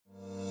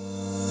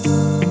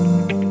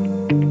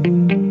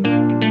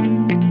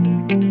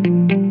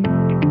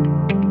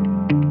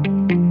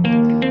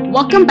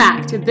Welcome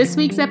back to this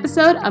week's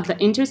episode of the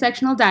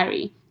Intersectional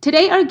Diary.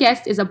 Today our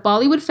guest is a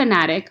Bollywood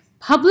fanatic,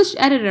 published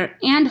editor,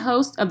 and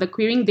host of the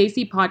Queering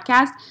Desi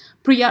podcast,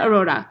 Priya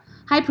Arora.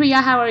 Hi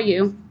Priya, how are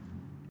you?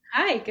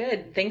 Hi,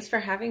 good. Thanks for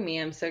having me.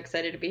 I'm so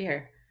excited to be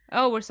here.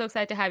 Oh, we're so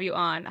excited to have you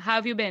on. How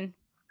have you been?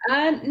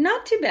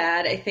 Not too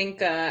bad. I think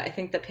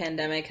the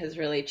pandemic has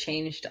really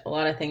changed a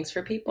lot of things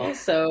for people.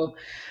 So,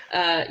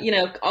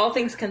 all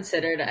things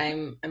considered,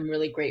 I'm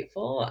really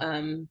grateful.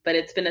 But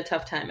it's been a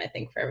tough time, I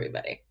think, for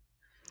everybody.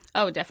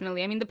 Oh,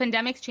 definitely. I mean, the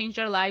pandemic's changed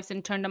our lives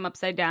and turned them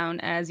upside down,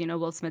 as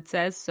Will Smith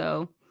says.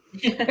 So,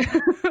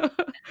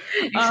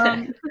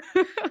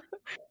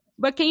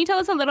 but can you tell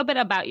us a little bit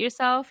about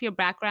yourself, your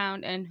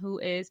background, and who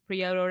is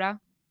Priya Arora?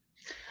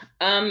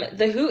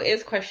 The who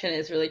is question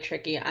is really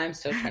tricky. I'm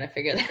still trying to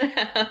figure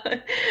that out.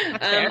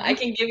 I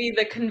can give you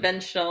the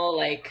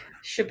conventional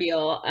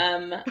spiel.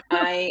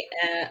 I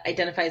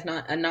identify as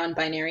a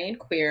non-binary and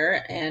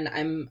queer, and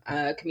I'm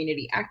a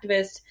community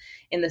activist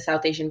in the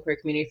South Asian queer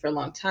community for a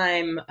long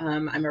time.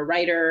 I'm a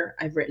writer.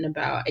 I've written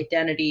about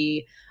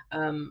identity,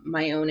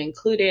 my own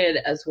included,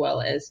 as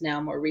well as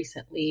now more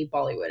recently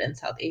Bollywood and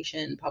South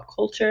Asian pop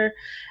culture.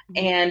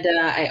 And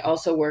I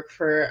also work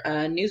for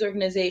a news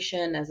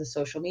organization as a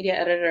social media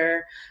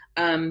editor.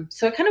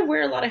 So I kind of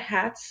wear a lot of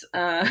hats,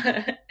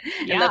 and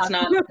that's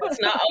not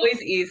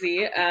always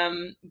easy.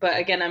 But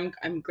again,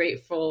 I'm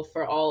grateful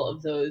for all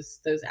of those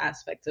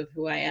aspects of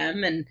who I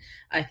am, and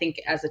I think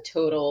as a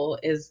total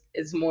is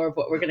more of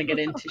what we're going to get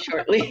into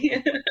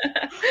shortly.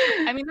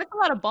 I mean, that's a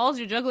lot of balls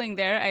you're juggling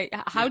there.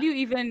 How do you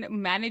even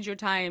manage your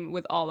time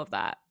with all of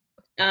that?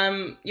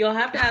 You'll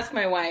have to ask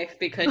my wife,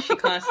 because she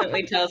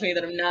constantly tells me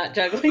that I'm not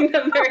juggling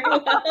them very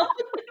well.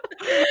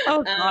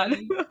 Oh God.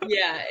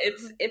 Yeah,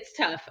 it's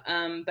tough.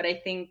 But I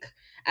think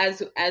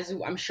as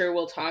I'm sure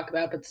we'll talk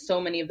about, but so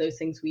many of those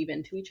things weave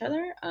into each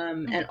other.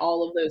 And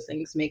all of those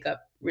things make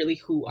up really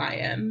who I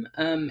am.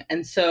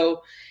 And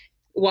so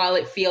while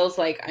it feels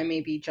like I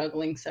may be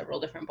juggling several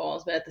different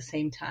balls, but at the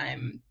same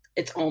time,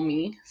 it's all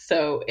me.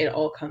 So it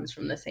all comes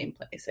from the same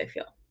place, I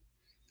feel.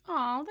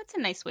 Oh, that's a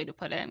nice way to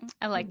put it.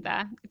 I like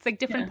that. It's like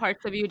different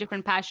parts of you,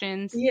 different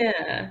passions.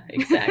 Yeah,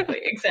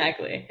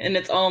 exactly. And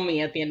it's all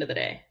me at the end of the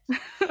day.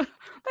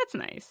 That's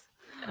nice.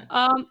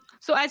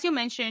 So as you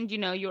mentioned,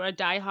 you're a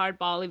diehard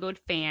Bollywood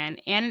fan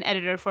and an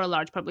editor for a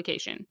large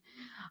publication.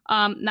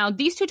 Now,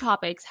 these two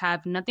topics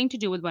have nothing to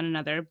do with one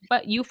another,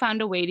 but you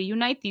found a way to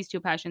unite these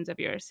two passions of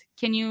yours.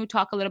 Can you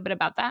talk a little bit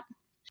about that?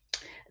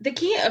 The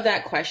key of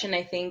that question,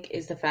 I think,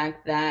 is the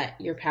fact that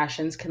your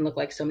passions can look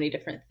like so many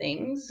different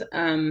things.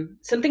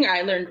 Something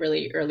I learned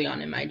really early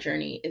on in my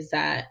journey is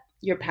that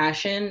your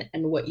passion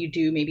and what you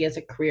do maybe as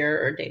a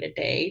career or day to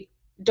day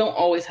don't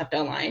always have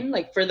to align.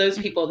 Like for those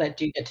people that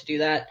do get to do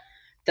that,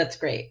 that's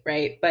great,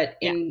 right? But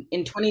in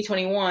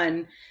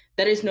 2021,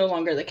 that is no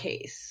longer the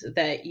case.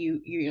 That you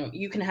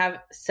can have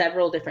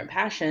several different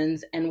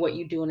passions, and what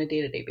you do on a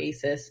day-to-day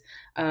basis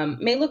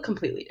may look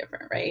completely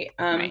different, right?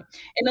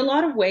 In a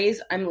lot of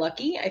ways, I'm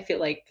lucky. I feel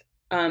like,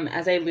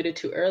 as I alluded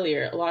to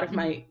earlier, a lot of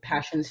my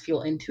passions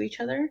feel into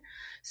each other.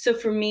 So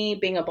for me,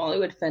 being a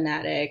Bollywood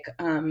fanatic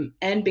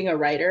and being a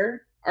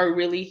writer are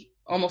really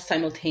almost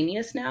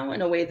simultaneous now,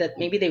 in a way that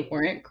maybe they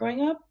weren't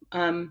growing up.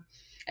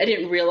 I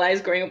didn't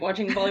realize growing up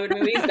watching Bollywood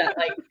movies that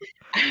I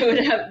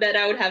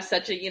would have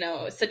such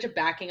a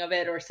backing of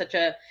it, or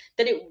that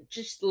it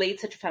just laid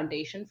such a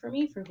foundation for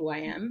me for who I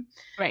am.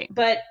 Right.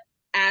 But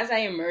as I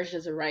emerged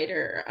as a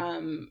writer,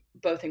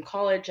 both in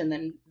college and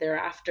then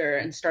thereafter,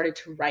 and started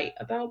to write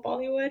about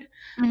Bollywood,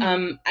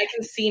 I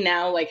can see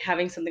now, like,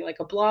 having something like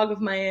a blog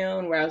of my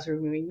own where I was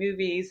reviewing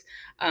movies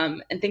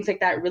and things like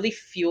that really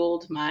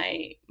fueled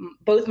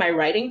both my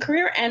writing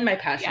career and my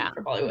passion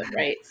for Bollywood,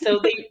 right?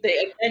 So they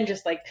again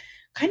just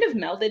kind of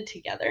melded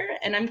together,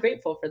 and I'm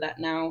grateful for that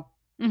now.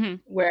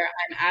 Where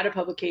I'm at a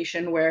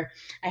publication where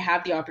I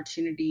have the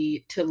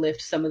opportunity to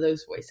lift some of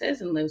those voices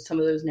and lift some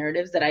of those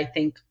narratives that I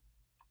think,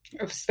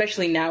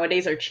 especially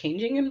nowadays, are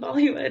changing in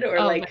Bollywood, or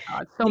and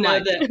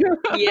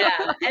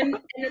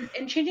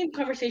changing the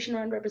conversation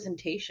around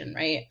representation,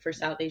 right, for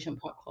South Asian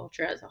pop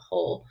culture as a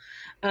whole.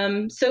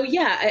 So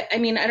yeah, I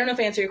mean, I don't know if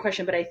I answer your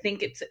question, but I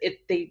think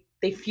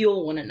they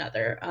fuel one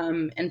another.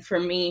 And for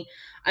me,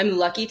 I'm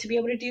lucky to be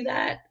able to do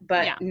that,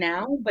 but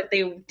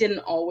they didn't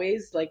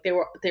always,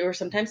 they were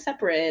sometimes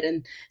separate,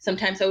 and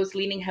sometimes I was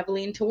leaning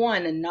heavily into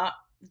one and not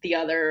the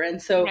other.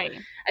 And so I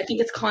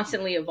think it's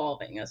constantly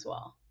evolving as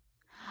well.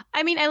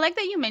 I mean, I like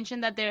that you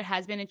mentioned that there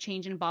has been a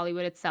change in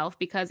Bollywood itself,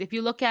 because if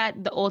you look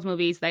at the old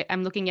movies, like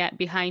I'm looking at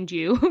behind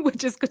you,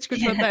 which is Kuch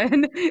Kuch Hota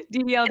and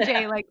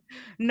DDLJ, like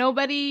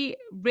nobody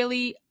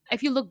really,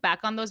 if you look back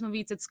on those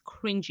movies, it's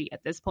cringy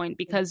at this point,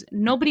 because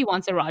nobody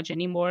wants a Raj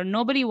anymore.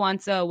 Nobody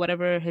wants a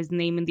whatever his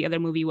name in the other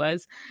movie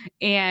was.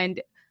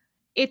 And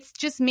it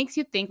just makes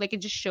you think, like,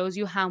 it just shows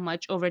you how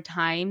much over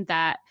time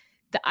that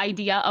the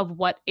idea of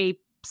what a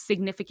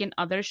significant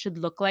other should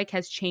look like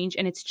has changed,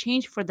 and it's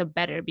changed for the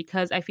better,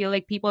 because I feel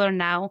like people are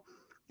now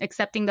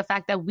accepting the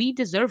fact that we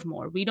deserve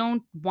more. We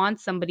don't want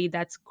somebody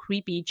that's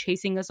creepy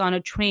chasing us on a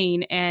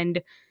train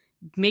and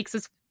makes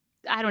us,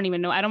 I don't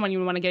even know. I don't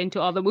even want to get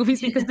into all the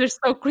movies because they're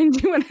so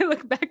cringy when I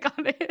look back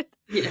on it.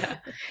 Yeah.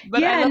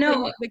 But I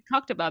love that they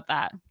talked about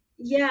that.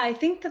 Yeah, I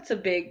think that's a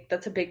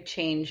big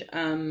change.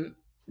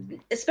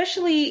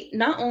 Especially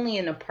not only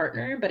in a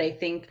partner, but I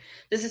think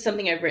this is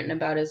something I've written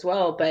about as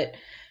well. But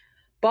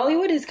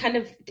Bollywood is kind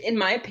of, in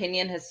my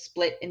opinion, has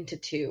split into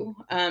two.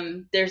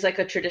 There's like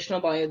a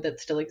traditional Bollywood that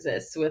still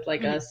exists with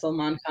like a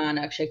Salman Khan,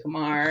 Akshay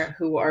Kumar,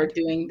 who are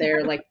doing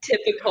their like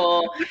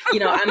typical,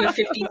 I'm a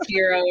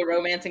 50-year-old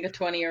romancing a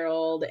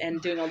 20-year-old and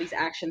doing all these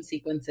action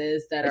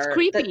sequences that it's are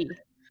creepy.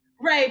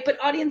 Right, but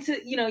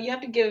audiences, you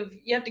have to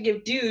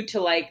give due to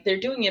like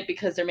they're doing it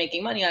because they're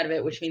making money out of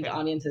it, which means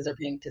audiences are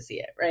paying to see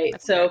it, right?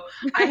 That's so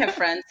I have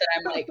friends that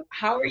I'm like,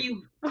 how are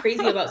you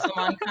crazy about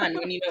Salman Khan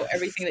when you know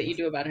everything that you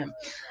do about him?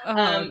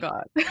 Oh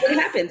God, it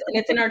happens, and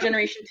it's in our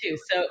generation too.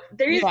 So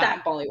there is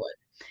that Bollywood,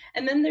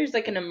 and then there's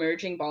like an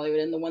emerging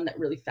Bollywood, and the one that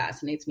really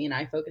fascinates me and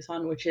I focus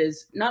on, which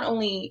is not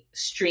only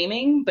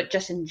streaming but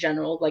just in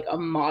general, like a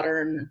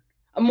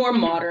more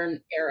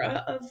modern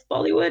era of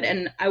Bollywood.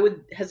 And I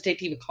would hesitate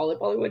to even call it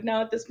Bollywood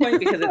now at this point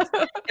because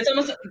it's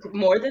almost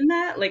more than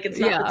that. Like it's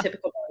not the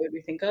typical Bollywood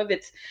we think of.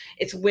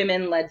 It's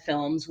women-led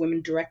films,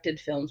 women-directed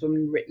films,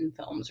 women-written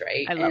films,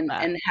 right? I love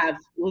that. And have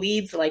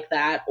leads like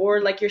that, or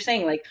like you're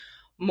saying, like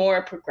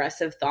more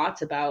progressive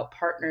thoughts about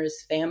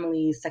partners,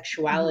 families,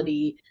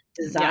 sexuality,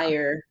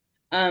 desire.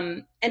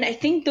 And I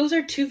think those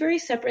are two very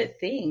separate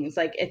things.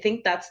 Like, I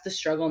think that's the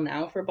struggle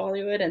now for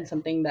Bollywood, and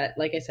something that,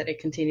 like I said, I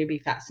continue to be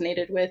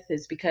fascinated with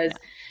is because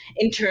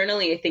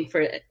internally, I think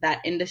for that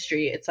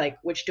industry, it's like,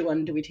 which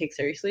one do we take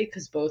seriously?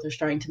 Because both are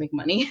starting to make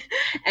money,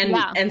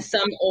 and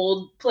some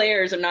old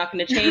players are not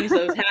going to change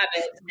those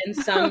habits, and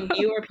some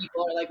newer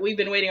people are like, we've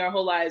been waiting our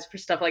whole lives for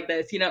stuff like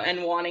this,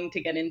 and wanting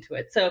to get into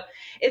it. So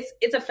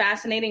it's a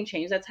fascinating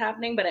change that's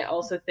happening, but I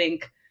also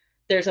think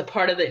there's a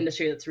part of the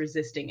industry that's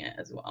resisting it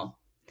as well.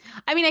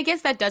 I mean, I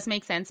guess that does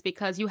make sense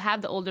because you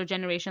have the older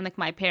generation, like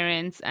my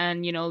parents,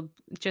 and,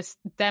 just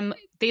them.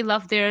 They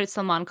love their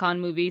Salman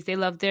Khan movies. They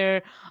love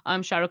their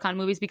Shah Rukh Khan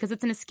movies because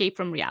it's an escape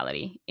from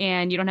reality.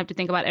 And you don't have to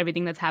think about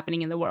everything that's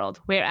happening in the world.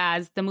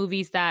 Whereas the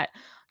movies that,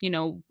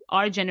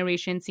 our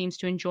generation seems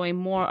to enjoy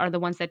more are the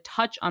ones that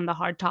touch on the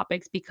hard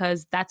topics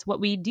because that's what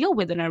we deal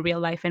with in our real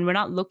life. And we're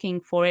not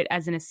looking for it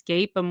as an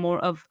escape, but more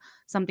of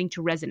something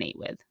to resonate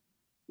with.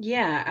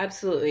 Yeah,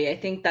 absolutely. I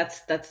think that's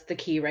the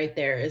key right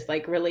there is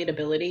like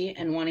relatability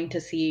and wanting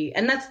to see,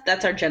 and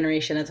that's our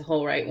generation as a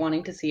whole, right?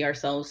 Wanting to see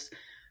ourselves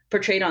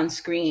portrayed on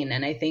screen.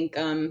 And I think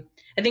in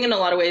a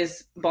lot of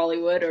ways,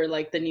 Bollywood, or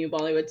like the new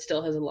Bollywood,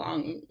 still has a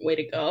long way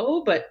to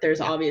go, but there's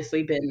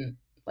obviously been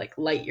like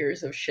light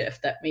years of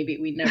shift that maybe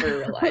we never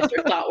realized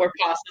or thought were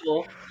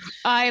possible.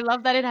 I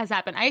love that it has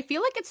happened. I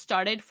feel like it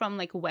started from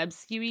like web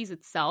series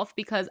itself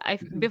because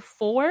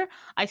before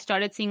I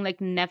started seeing like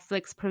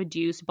Netflix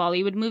produced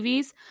Bollywood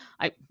movies,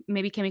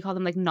 can we call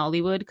them like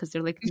Nollywood because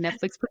they're like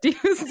Netflix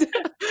produced?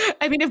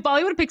 I mean, if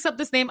Bollywood picks up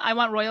this name, I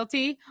want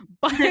royalty.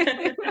 But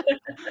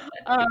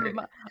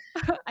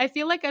I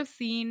feel like I've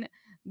seen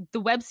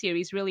the web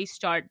series really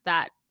start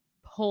that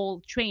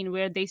whole train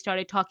where they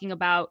started talking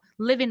about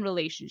live-in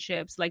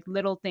relationships, like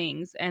little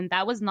things. And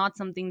that was not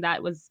something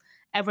that was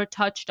ever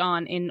touched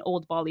on in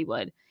old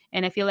Bollywood.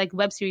 And I feel like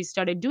web series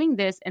started doing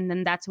this. And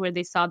then that's where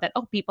they saw that,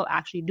 people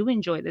actually do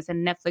enjoy this.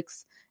 And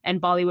Netflix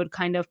and Bollywood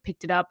kind of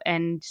picked it up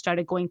and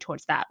started going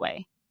towards that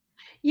way.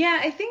 Yeah,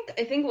 I think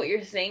what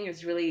you're saying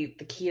is really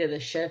the key to the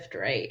shift,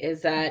 right?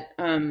 Is that,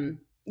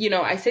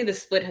 I say the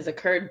split has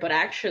occurred, but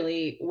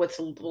actually what's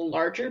a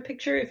larger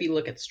picture, if you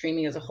look at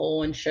streaming as a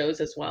whole and shows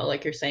as well,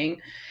 like you're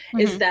saying,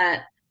 is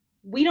that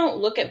we don't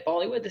look at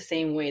Bollywood the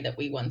same way that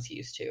we once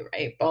used to,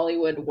 right?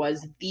 Bollywood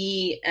was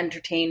the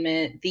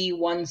entertainment, the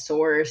one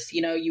source.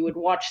 You would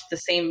watch the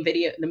same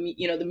video, the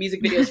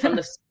music videos from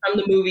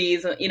the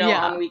movies,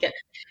 on weekend.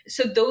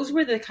 So those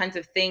were the kinds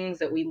of things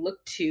that we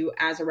looked to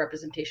as a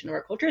representation of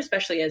our culture,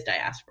 especially as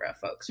diaspora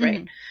folks,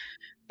 right?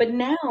 But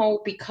now,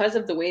 because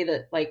of the way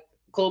that like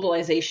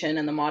globalization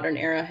and the modern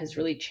era has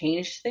really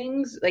changed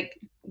things, like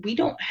we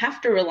don't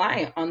have to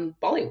rely on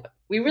Bollywood.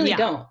 We really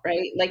don't,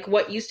 right? Like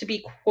what used to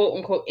be quote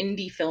unquote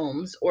indie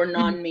films or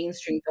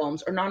non-mainstream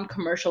films or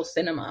non-commercial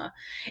cinema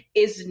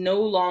is no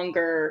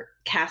longer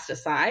cast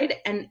aside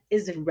and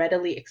is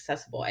readily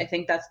accessible. I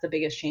think that's the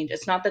biggest change.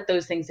 It's not that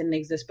those things didn't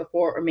exist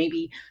before, or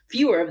maybe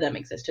fewer of them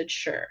existed,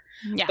 sure.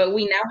 But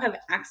we now have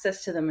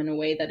access to them in a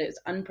way that is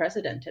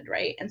unprecedented,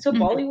 right? And so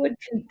Bollywood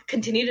can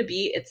continue to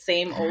be its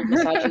same old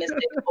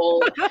misogynistic,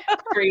 old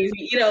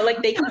crazy,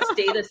 like they can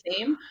stay the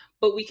same,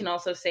 but we can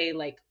also say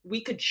like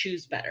we could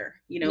choose better.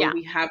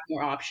 We have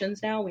more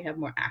options now, we have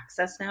more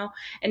access now.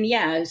 And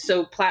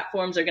so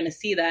platforms are going to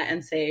see that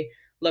and say,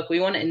 look, we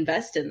want to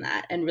invest in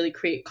that and really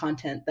create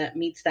content that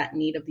meets that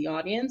need of the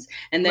audience.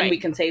 And then we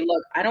can say,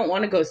 look, I don't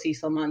want to go see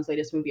Salman's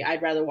latest movie.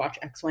 I'd rather watch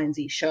X, Y, and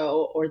Z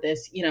show or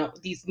this,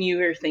 these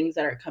newer things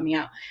that are coming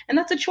out. And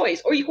that's a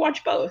choice. Or you can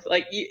watch both.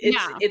 Like it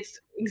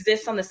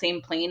exists on the same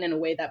plane in a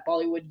way that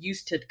Bollywood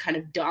used to kind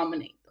of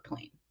dominate the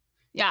plane.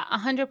 Yeah,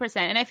 100%.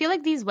 And I feel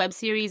like these web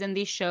series and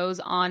these shows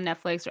on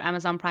Netflix or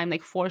Amazon Prime,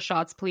 like Four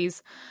Shots,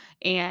 Please,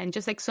 and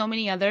just like so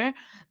many other,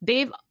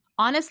 they've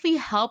honestly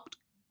helped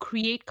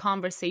create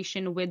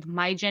conversation with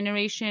my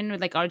generation,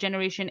 with like our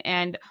generation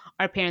and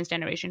our parents'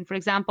 generation. For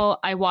example,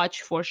 I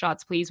watch Four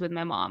Shots, Please with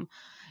my mom.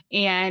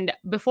 And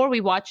before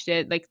we watched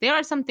it, like there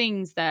are some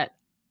things that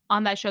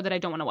on that show that I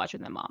don't want to watch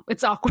with my mom.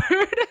 It's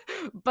awkward.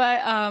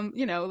 But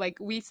like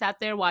we sat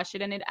there, watched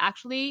it, and it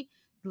actually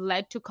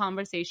led to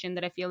conversation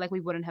that I feel like we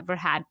wouldn't have ever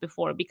had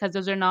before, because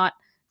those are not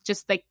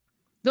just like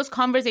those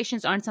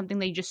conversations aren't something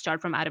that you just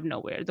start from out of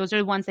nowhere. Those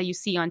are ones that you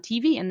see on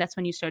TV, and that's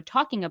when you start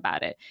talking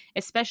about it.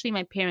 Especially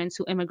my parents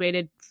who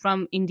immigrated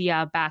from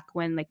India back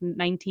when like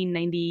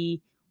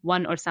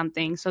 1991 or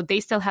something. So they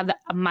still have the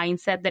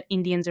mindset that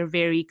Indians are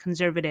very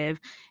conservative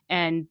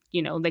and,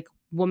 like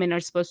women are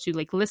supposed to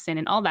like listen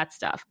and all that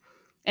stuff.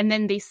 And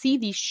then they see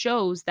these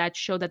shows that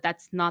show that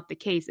that's not the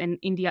case. And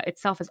India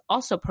itself has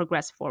also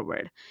progressed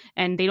forward.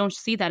 And they don't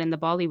see that in the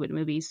Bollywood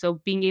movies.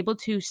 So being able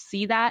to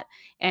see that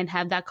and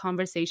have that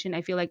conversation,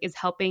 I feel like is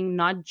helping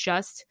not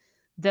just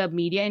the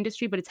media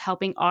industry, but it's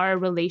helping our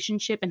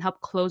relationship and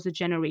help close the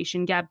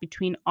generation gap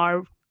between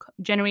our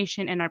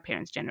generation and our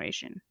parents'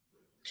 generation.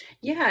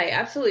 Yeah, I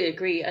absolutely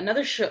agree.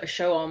 Another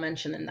show I'll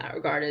mention in that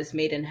regard is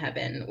Made in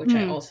Heaven, which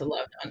I also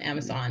loved on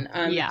Amazon.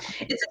 Yeah.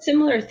 It's a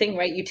similar thing,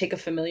 right? You take a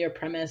familiar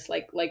premise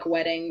like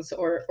weddings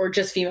or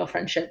just female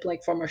friendship,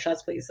 like Former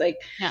Shots Please, like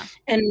Yeah.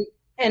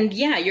 and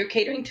yeah, you're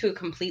catering to a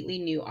completely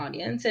new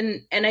audience.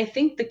 And I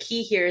think the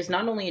key here is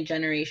not only a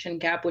generation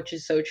gap, which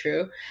is so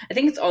true. I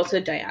think it's also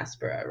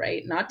diaspora,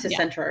 right? Not to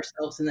center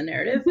ourselves in the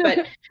narrative,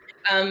 but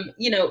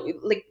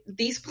like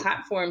these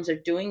platforms are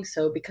doing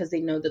so because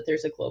they know that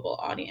there's a global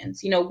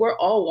audience. We're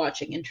all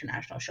watching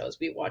international shows.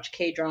 We watch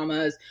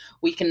K-dramas.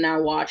 We can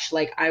now watch,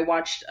 like I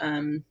watched,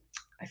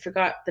 I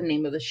forgot the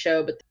name of the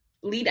show, but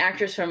the lead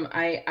actress from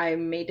I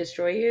May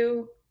Destroy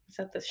You. Is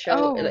that the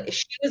show? Oh.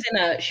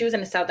 She was in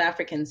a South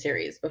African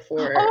series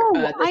before.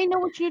 I know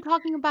what you're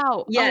talking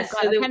about. Yes, oh,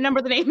 God, I can't remember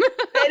the name.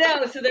 I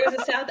know. So there was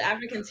a South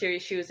African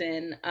series she was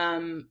in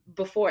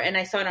before, and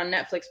I saw it on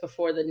Netflix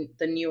before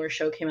the newer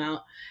show came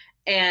out,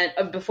 and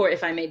before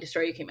If I May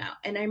Destroy You came out.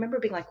 And I remember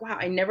being like, wow,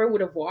 I never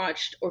would have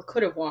watched or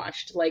could have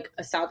watched like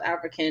a South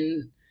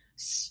African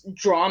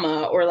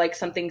drama or like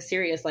something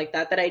serious like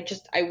that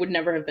I would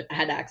never have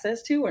had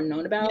access to or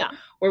known about.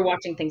 We're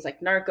watching things like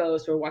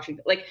Narcos. We're watching,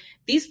 like,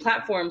 these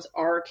platforms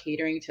are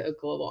catering to a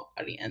global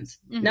audience.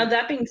 Now,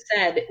 that being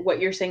said, what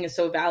you're saying is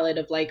so valid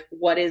of like,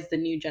 what is the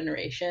new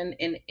generation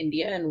in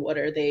India and what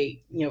are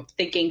they,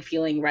 thinking,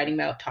 feeling, writing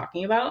about,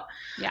 talking about?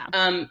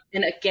 And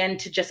again,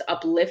 to just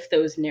uplift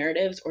those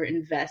narratives or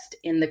invest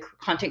in the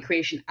content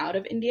creation out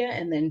of India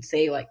and then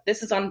say like,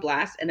 this is on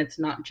blast and it's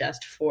not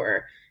just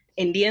for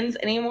Indians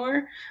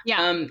anymore,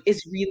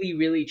 is really,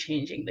 really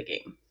changing the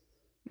game.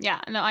 Yeah,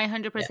 no, I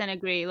 100%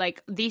 agree.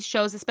 Like these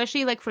shows,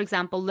 especially like, for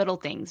example, Little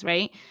Things,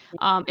 right?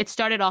 It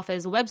started off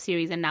as a web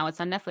series and now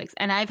it's on Netflix.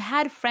 And I've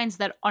had friends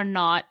that are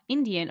not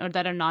Indian or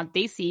that are not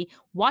Desi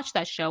watch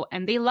that show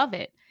and they love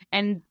it.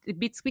 And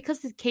it's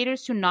because it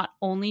caters to not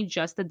only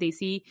just the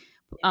Desi,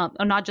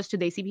 or not just to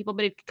Desi people,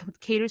 but it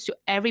caters to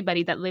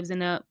everybody that lives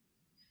in a,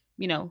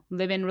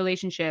 live-in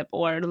relationship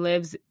or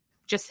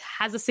just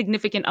has a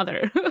significant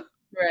other.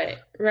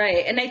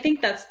 Right. And I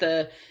think that's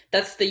the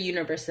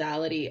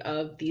universality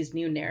of these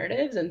new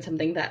narratives, and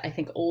something that I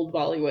think old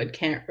Bollywood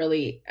can't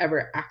really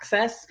ever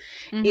access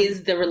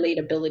is the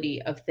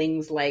relatability of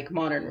things like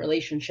modern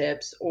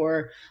relationships,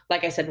 or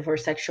like I said before,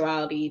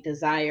 sexuality,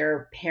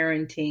 desire,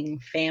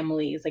 parenting,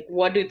 families. Like,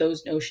 what do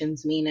those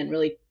notions mean? And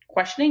really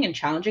questioning and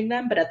challenging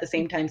them, but at the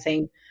same time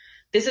saying,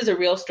 this is a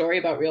real story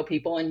about real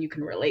people and you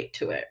can relate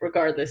to it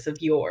regardless of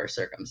your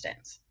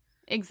circumstance.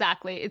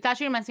 Exactly. It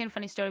actually reminds me of a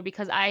funny story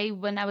because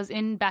when I was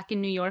back in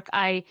New York,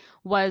 I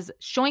was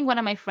showing one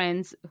of my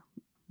friends,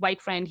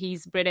 white friend,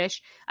 he's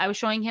British. I was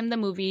showing him the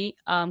movie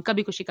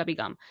Kabhi Khushi Kabhi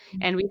Gum,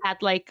 and we had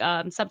like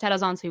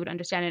subtitles on so he would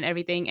understand and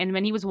everything. And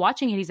when he was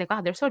watching it, he's like, "Wow,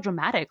 they're so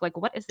dramatic. Like,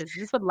 what is this? Is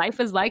this what life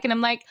is like?" And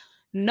I'm like,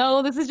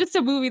 "No, this is just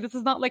a movie. This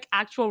is not like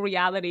actual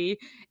reality."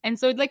 And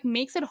so it like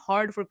makes it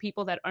hard for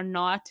people that are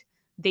not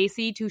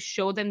Desi to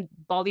show them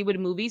Bollywood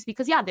movies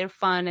because they're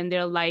fun and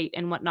they're light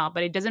and whatnot,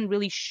 but it doesn't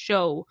really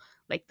show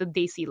like the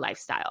Desi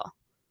lifestyle.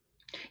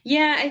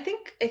 Yeah, I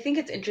think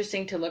it's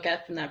interesting to look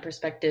at from that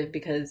perspective,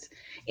 because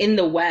in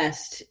the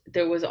West,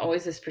 there was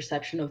always this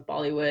perception of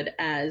Bollywood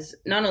as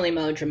not only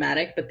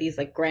melodramatic, but these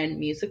like grand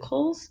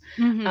musicals,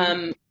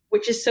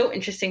 which is so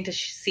interesting to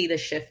see the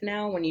shift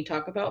now when you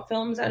talk about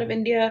films out of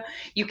India.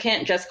 You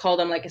can't just call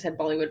them, like I said,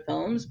 Bollywood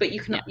films, but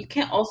you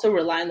can't also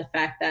rely on the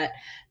fact that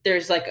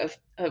there's like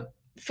a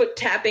foot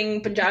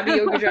tapping Punjabi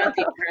or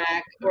Gujarati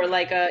track, or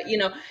like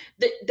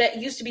that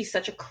used to be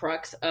such a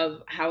crux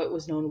of how it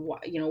was known,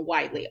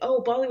 widely.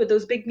 Oh, Bollywood,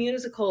 those big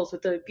musicals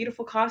with the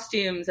beautiful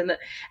costumes, and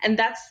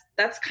that's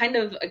that's kind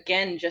of,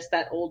 again, just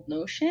that old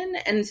notion.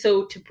 And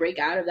so to break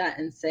out of that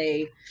and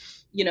say,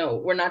 you know,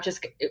 we're not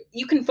just,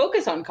 you can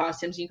focus on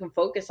costumes, you can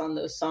focus on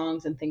those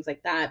songs and things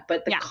like that,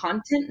 but the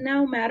content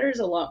now matters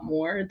a lot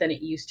more than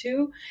it used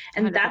to.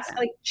 And 100%. that's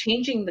like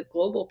changing the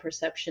global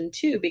perception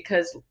too,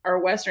 because our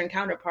Western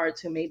counterparts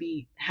who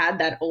maybe had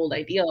that old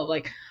ideal of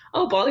like,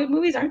 oh, Bollywood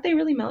movies, aren't they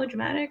really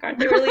melodramatic? Aren't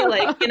they really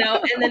like, you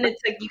know, and then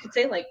it's like, you could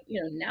say like,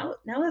 you know,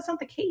 now that's not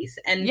the case.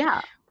 And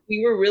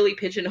we were really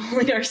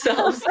pigeonholing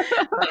ourselves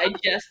by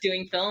just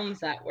doing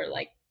films that were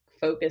like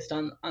focused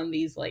on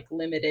these like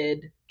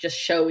limited, just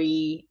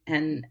showy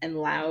and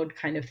loud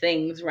kind of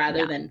things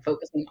rather than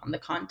focusing on the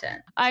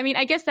content. I mean,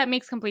 I guess that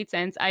makes complete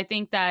sense. I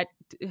think that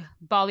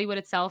Bollywood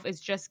itself is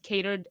just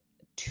catered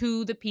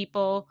to the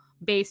people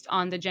based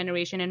on the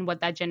generation and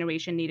what that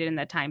generation needed in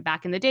that time.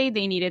 Back in the day,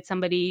 they needed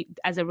somebody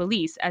as a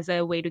release, as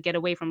a way to get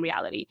away from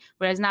reality.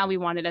 Whereas now we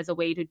want it as a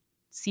way to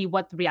see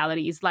what the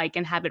reality is like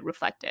and have it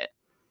reflect it.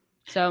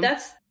 So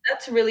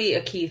that's really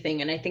a key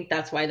thing. And I think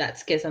that's why that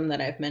schism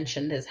that I've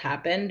mentioned has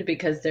happened,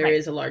 because there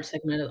is a large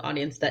segment of the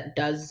audience that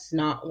does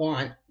not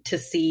want to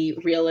see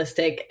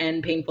realistic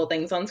and painful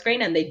things on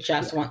screen, and they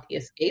just want the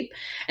escape.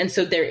 And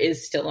so there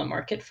is still a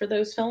market for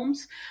those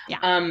films.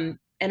 And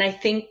I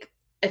think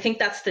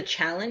that's the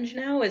challenge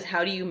now, is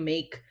how do you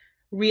make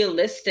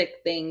realistic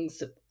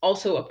things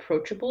also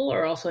approachable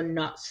or also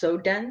not so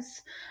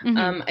dense.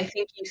 I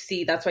think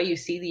that's why you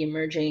see the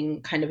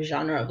emerging kind of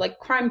genre of like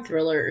crime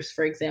thrillers,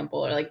 for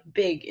example, or like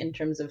big in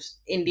terms of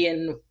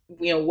Indian,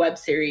 you know, web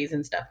series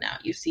and stuff. Now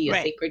you see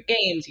Sacred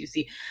Games, you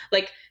see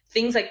like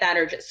things like that,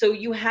 are just, so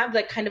you have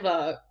like kind of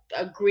a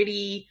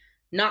gritty,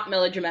 not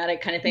melodramatic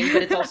kind of thing,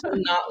 but it's also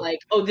not like,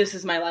 oh, this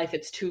is my life,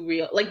 it's too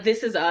real. Like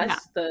This Is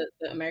Us, the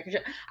American show.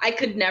 I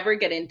could never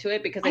get into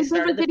it because I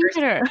started the first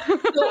season.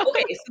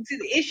 So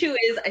the issue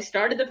is I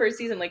started the first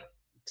season like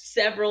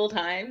several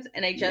times,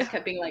 and I just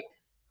kept being like,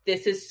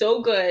 this is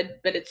so good,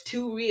 but it's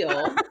too real.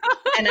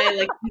 And I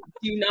like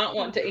do not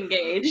want to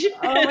engage.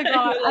 Oh my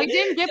God. I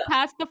didn't get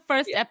past the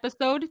first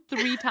episode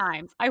 3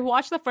 times. I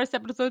watched the first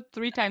episode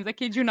 3 times. I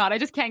kid you not. I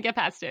just can't get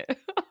past it.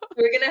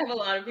 We're going to have a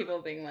lot of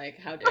people being like,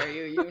 how dare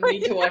you? You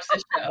need to watch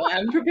this show.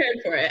 I'm prepared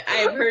for it.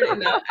 I've heard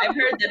enough. I've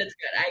heard that it's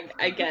good.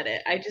 I get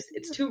it.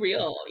 It's too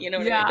real. You know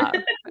what I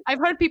mean? I've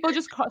heard people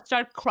just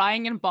start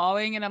crying and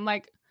bawling, and I'm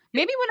like,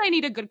 maybe when I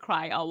need a good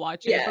cry, I'll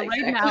watch it. But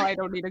right now, I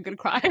don't need a good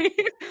cry.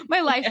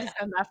 My life has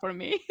done that for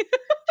me.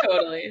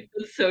 Totally.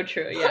 It's so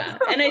true. Yeah.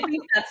 And I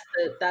think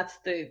that's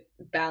the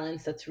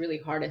balance that's really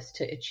hardest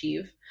to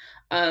achieve.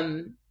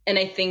 And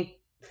I think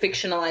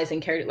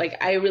fictionalizing character,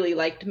 like I really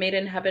liked Made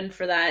in Heaven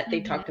for that. They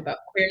talked about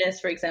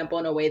queerness, for example,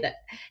 in a way that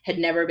had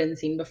never been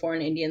seen before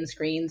in Indian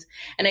screens.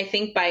 And I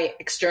think by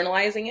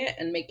externalizing it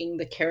and making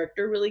the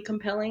character really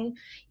compelling,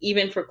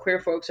 even for queer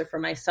folks or for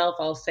myself,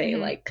 I'll say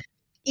like,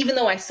 even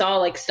though I saw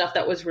like stuff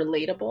that was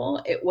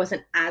relatable, it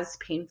wasn't as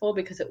painful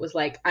because it was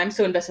like, I'm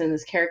so invested in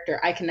this character,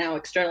 I can now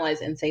externalize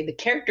it and say the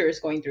character is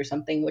going through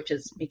something, which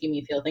is making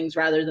me feel things,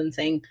 rather than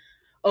saying,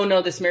 oh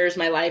no, this mirrors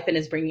my life and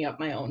is bringing up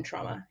my own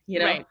trauma, you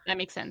know? Right. That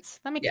makes sense.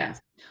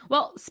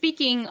 Well,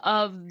 speaking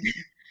of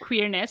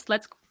queerness,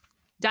 let's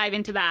dive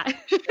into that.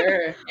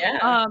 Sure.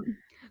 Yeah.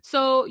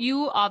 So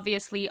you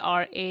obviously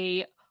are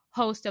a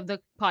host of the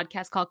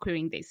podcast called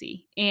Queering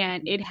Desi,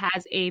 and it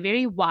has a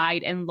very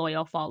wide and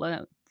loyal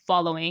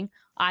following.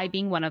 I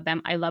being one of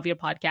them. I love your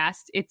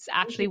podcast. It's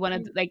actually one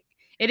of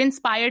it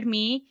inspired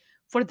me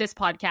for this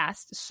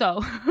podcast.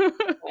 So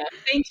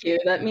thank you.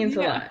 That means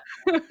a lot.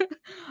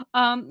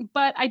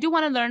 But I do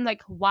want to learn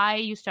like why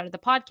you started the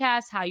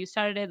podcast, how you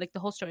started it, like the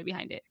whole story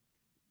behind it.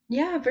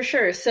 Yeah, for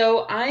sure.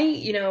 So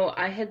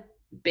I had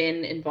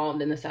been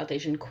involved in the South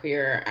Asian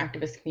queer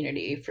activist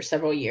community for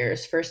several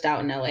years, first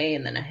out in LA,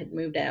 and then I had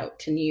moved out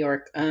to New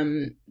York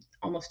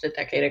almost a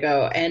decade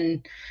ago,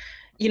 and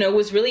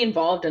was really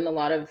involved in a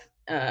lot of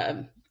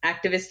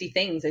activisty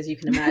things, as you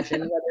can imagine,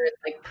 whether it's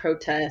like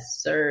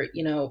protests or,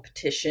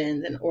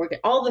 petitions and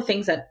all the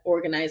things that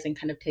organizing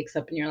kind of takes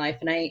up in your life.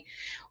 And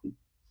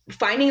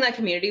finding that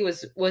community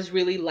was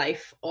really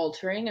life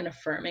altering and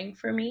affirming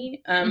for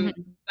me.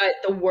 But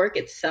the work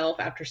itself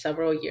after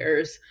several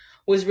years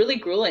was really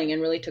grueling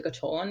and really took a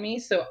toll on me.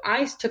 So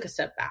I took a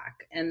step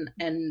back, and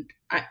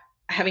I,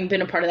 having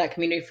been a part of that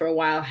community for a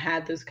while,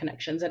 had those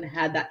connections and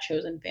had that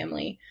chosen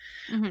family.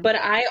 But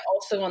I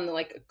also, on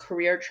the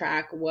career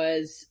track,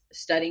 was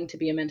studying to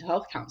be a mental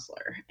health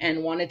counselor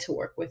and wanted to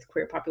work with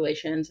queer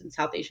populations and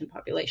South Asian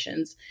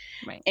populations.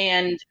 Right.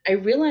 And I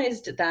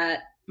realized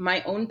that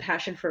my own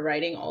passion for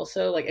writing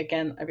also,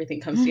 again,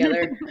 everything comes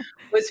together,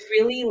 was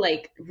really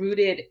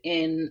rooted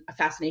in a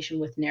fascination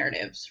with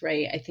narratives,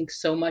 right? I think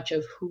so much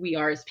of who we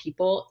are as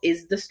people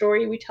is the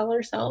story we tell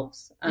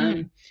ourselves.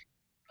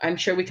 I'm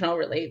sure we can all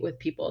relate with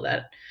people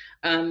that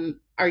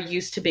are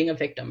used to being a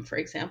victim, for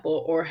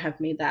example, or have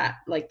made that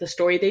the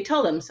story they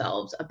tell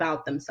themselves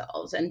about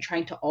themselves, and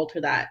trying to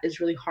alter that is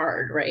really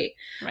hard, right?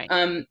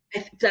 Right.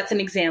 That's an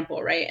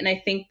example, right? And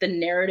I think the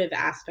narrative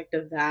aspect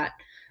of that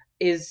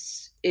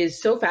is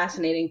so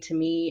fascinating to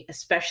me,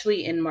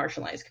 especially in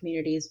marginalized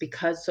communities,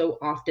 because so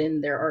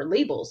often there are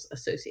labels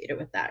associated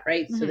with that,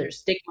 right? So there's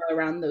stigma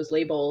around those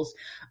labels.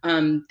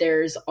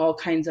 There's all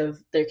kinds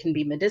of, there can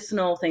be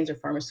medicinal things or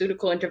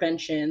pharmaceutical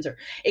interventions, or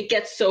it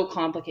gets so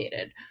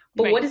complicated.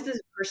 But what is this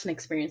person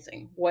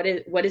experiencing? What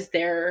is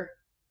their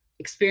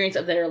experience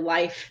of their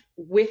life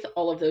with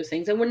all of those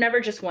things? And we're never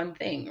just one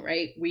thing,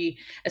 right? We,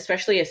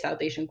 especially as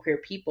South Asian queer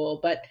people,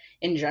 but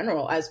in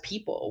general as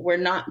people, we're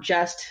not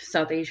just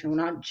South Asian,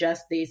 we're not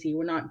just Desi,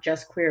 we're not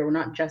just queer, we're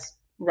not just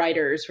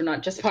writers, we're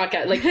not just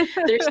podcast. Like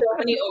there's so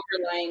many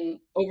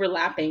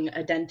overlapping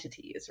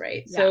identities,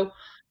 right? Yeah. So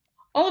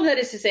all of that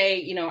is to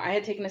say, I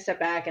had taken a step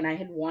back and I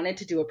had wanted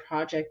to do a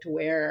project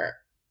where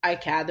I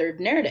gathered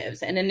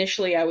narratives. And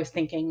initially I was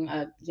thinking,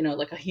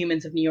 like a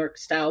Humans of New York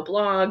style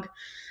blog,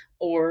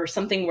 or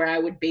something where I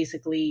would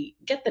basically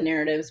get the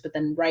narratives, but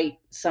then write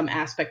some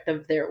aspect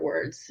of their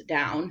words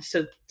down,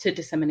 so to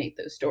disseminate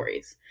those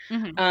stories.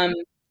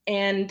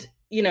 And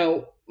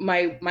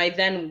my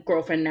then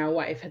girlfriend, now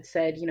wife, had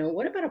said,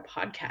 what about a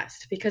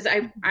podcast? Because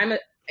I'm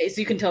as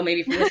you can tell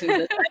maybe from listening to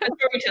this, I'm a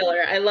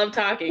storyteller. I love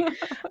talking.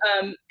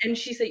 And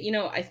she said,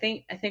 I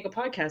think a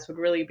podcast would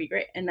really be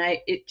great. And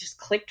it just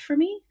clicked for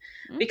me,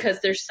 because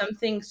there's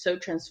something so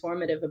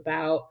transformative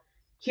about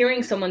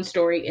hearing someone's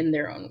story in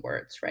their own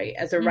words, right?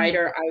 As a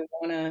writer, I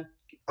want to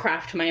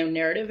craft my own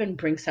narrative and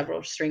bring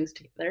several strings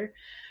together.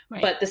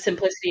 Right. But the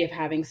simplicity of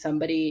having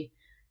somebody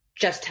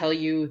just tell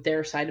you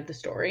their side of the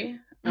story,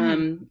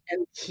 and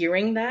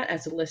hearing that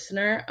as a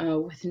listener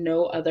with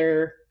no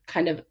other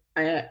kind of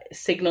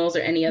signals or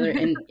any other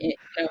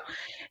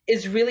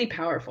is really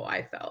powerful,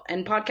 I felt.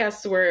 And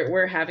podcasts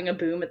were having a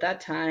boom at that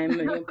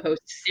time,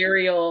 post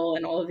Serial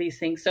and all of these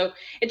things, so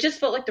it just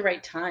felt like the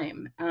right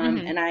time.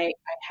 And I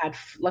had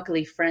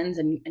luckily friends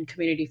and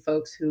community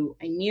folks who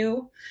I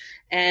knew,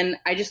 and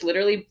I just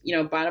literally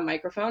bought a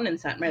microphone and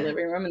sat in my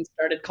living room and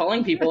started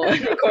calling people and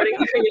recording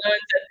and said,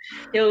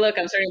 hey, look,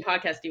 I'm starting a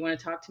podcast, do you want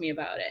to talk to me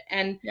about it?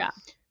 And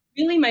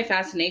really my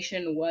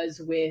fascination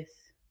was with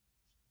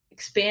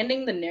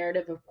expanding the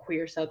narrative of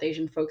queer South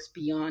Asian folks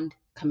beyond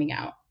coming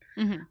out.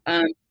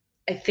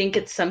 I think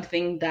it's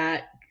something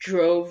that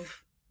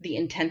drove the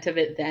intent of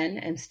it then,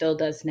 and still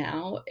does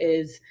now,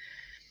 is,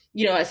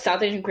 as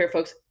South Asian queer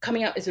folks,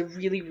 coming out is a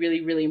really,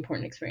 really, really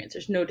important experience.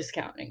 There's no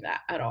discounting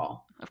that at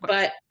all.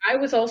 But I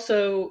was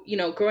also,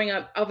 growing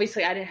up,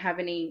 obviously I didn't have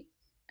any,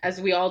 as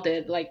we all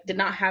did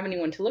not have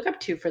anyone to look up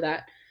to for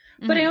that.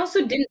 But I also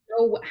didn't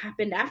know what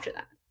happened after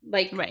that.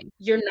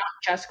 You're not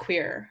just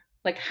queer.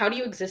 How do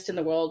you exist in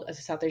the world as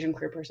a South Asian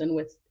queer person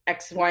with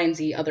X, Y, and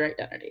Z other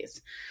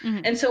identities?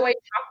 And so I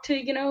talked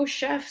to,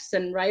 chefs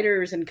and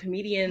writers and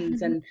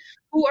comedians and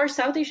who are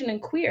South Asian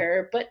and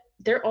queer, but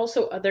they're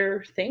also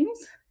other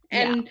things.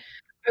 And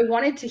I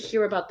wanted to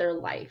hear about their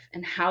life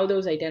and how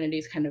those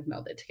identities kind of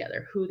melded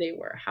together, who they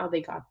were, how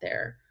they got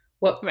there,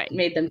 what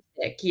made them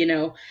tick,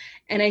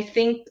 And I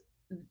think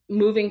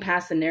moving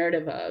past the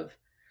narrative of,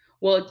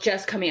 well,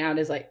 just coming out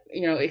is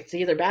it's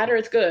either bad or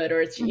it's good,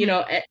 or it's,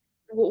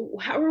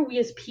 how are we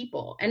as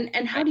people,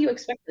 and how do you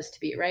expect us to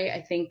be, right?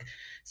 I think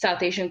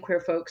South Asian queer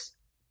folks,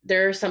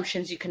 there are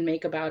assumptions you can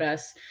make about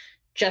us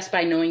just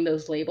by knowing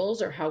those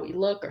labels or how we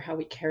look or how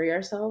we carry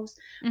ourselves.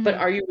 But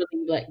are you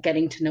really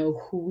getting to know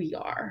who we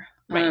are?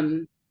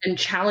 And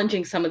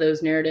challenging some of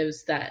those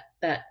narratives that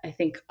I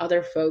think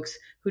other folks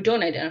who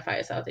don't identify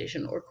as South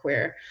Asian or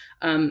queer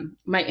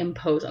might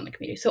impose on the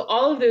community. So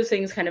all of those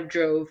things kind of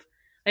drove,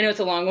 I know it's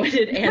a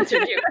long-winded answer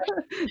to your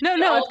question.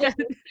 No, it's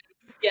good.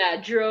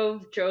 Yeah,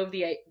 drove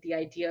the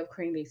idea of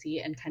Queering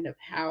Desi and kind of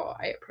how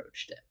I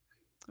approached it.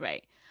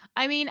 Right.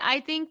 I mean,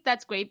 I think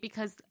that's great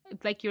because,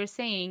 like you're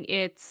saying,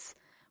 it's,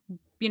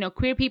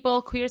 queer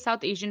people, queer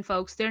South Asian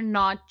folks, they're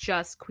not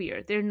just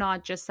queer. They're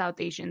not just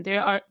South Asian.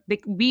 There are,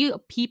 we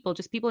people,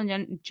 just people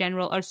in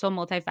general, are so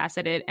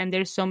multifaceted, and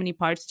there's so many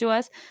parts to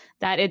us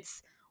that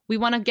we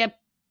want to get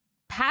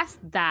past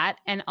that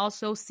and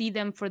also see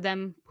them for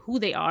them, who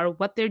they are,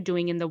 what they're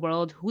doing in the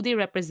world, who they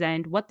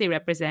represent, what they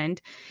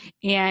represent,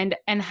 and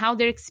how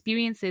their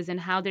experiences and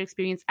how their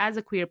experience as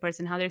a queer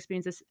person, how their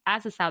experiences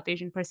as a South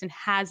Asian person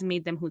has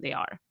made them who they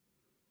are.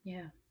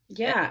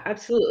 Yeah,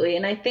 absolutely.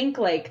 And I think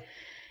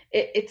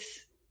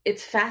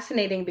it's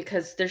fascinating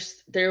because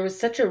there was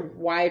such a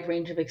wide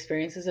range of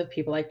experiences of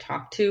people I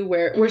talked to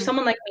where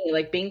someone like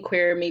me, being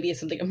queer maybe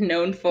is something I'm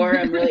known for,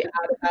 I'm really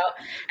out about,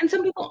 and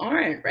some people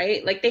aren't,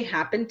 right? They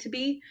happen to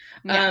be.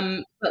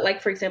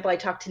 But for example, I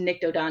talked to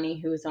Nick Dodani,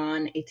 who is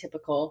on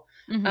Atypical.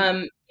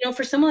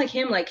 For someone like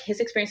him, his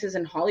experiences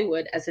in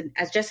Hollywood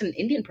as just an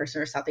Indian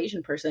person or South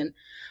Asian person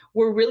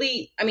were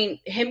really,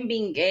 him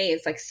being gay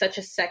is such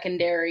a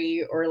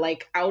secondary or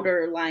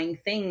outer lying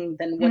thing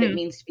than what it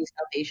means to be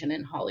South Asian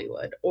in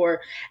Hollywood.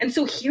 And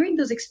so hearing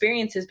those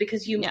experiences,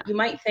 because you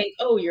might think,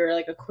 oh, you're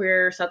a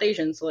queer South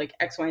Asian, so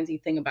X, Y, and Z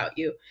thing about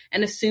you,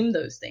 and assume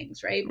those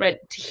things, right?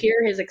 But to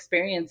hear his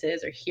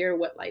experiences or hear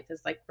what life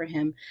is like for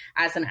him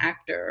as an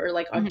actor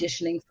or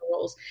auditioning for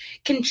roles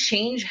can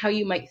change how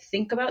you might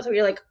think about it. So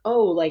you're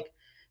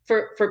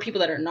for people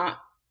that are not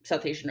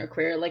South Asian or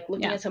queer, like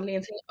looking Yeah. at somebody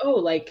and saying, oh,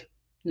 like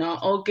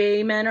not all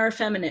gay men are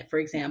effeminate, for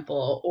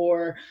example,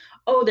 or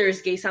oh,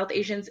 there's gay South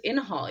Asians in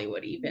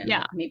Hollywood, even Yeah.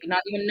 like maybe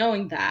not even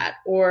knowing that,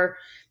 or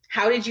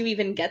how did you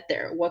even get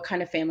there? What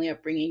kind of family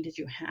upbringing did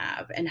you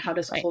have? And how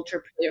does Right.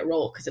 culture play a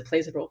role? Because it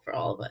plays a role for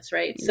all of us,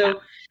 right? Yeah.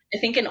 So I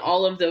think in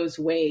all of those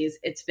ways,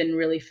 it's been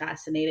really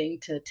fascinating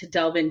to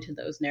delve into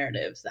those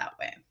narratives that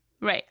way.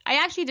 Right.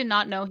 I actually did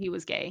not know he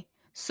was gay.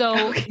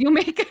 So Okay. you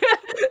make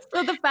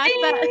so the fact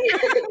that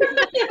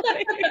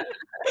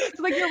it's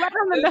like you're right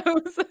on the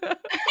nose.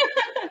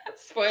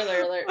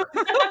 Spoiler alert.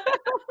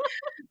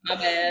 My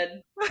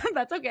bad.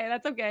 That's okay.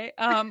 That's okay.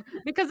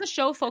 Because the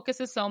show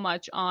focuses so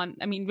much on,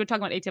 I mean, we're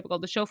talking about atypical.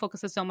 The show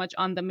focuses so much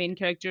on the main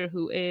character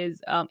who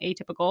is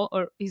atypical,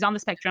 or he's on the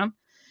spectrum.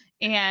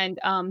 And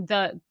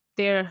I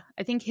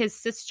think his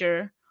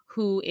sister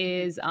who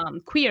is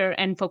queer,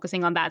 and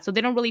focusing on that. So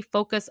they don't really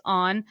focus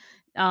on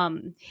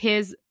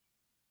his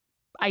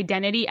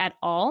identity at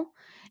all.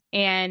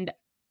 And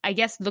I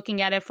guess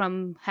looking at it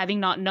from having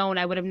not known,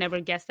 I would have never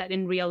guessed that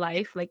in real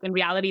life, like in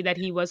reality, that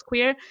he was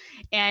queer.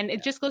 And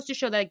it just goes to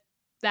show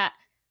that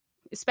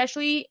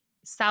especially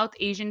South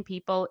Asian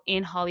people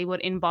in Hollywood,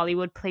 in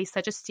Bollywood, play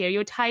such a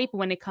stereotype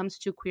when it comes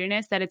to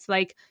queerness, that it's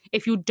like,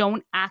 if you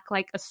don't act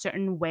like a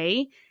certain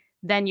way,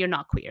 then you're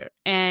not queer.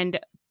 And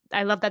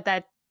I love that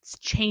that's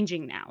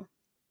changing now.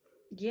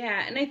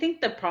 Yeah, and I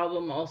think the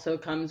problem also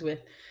comes with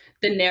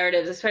the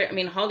narratives. Especially, I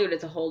mean, Hollywood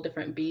is a whole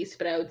different beast,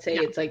 but I would say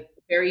Yeah. it's like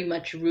very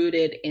much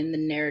rooted in the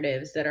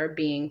narratives that are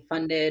being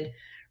funded,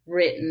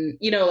 written,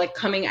 like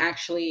coming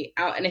actually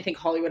out. And I think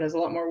Hollywood has a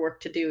lot more work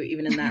to do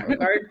even in that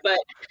regard.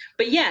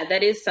 But yeah,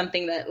 that is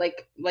something that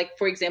like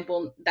for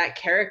example, that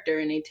character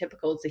in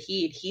Atypical,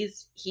 Zahid,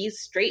 he's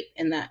straight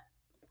in that,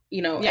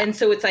 Yeah. and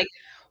so it's like,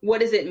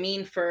 what does it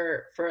mean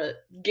for a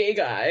gay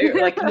guy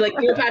like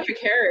Neil Patrick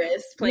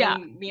Harris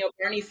playing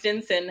Barney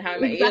Stinson?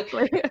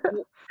 Exactly.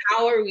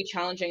 How are we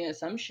challenging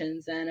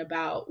assumptions then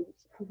about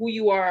who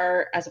you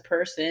are as a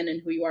person and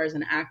who you are as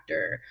an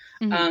actor?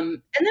 Mm-hmm.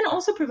 And then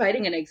also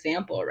providing an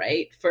example,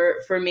 right,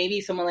 for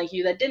maybe someone like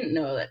you that didn't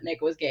know that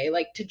Nick was gay,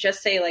 like to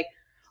just say like,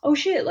 oh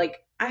shit, like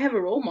I have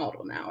a role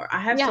model now, or I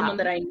have someone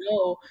that I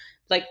know,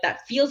 like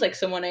that feels like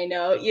someone I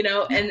know,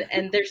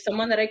 and there's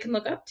someone that I can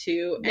look up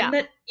to, and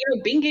that,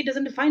 being gay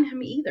doesn't define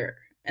him either.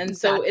 And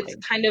so it's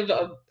kind of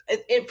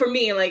for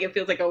me, like it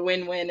feels like a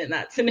win-win in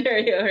that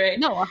scenario, right?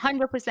 No,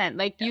 100%.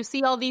 Like you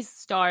see all these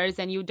stars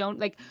and you don't,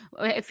 like,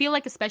 I feel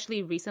like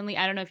especially recently,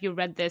 I don't know if you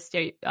read this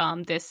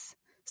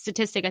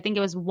statistic, I think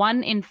it was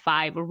 1 in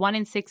 5 or 1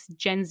 in 6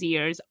 Gen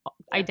Zers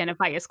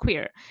identify as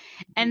queer.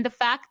 And the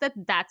fact that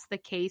that's the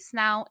case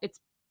now, it's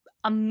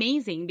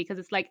amazing, because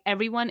it's like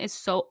everyone is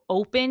so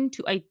open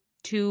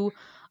to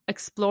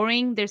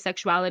exploring their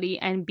sexuality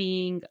and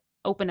being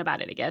open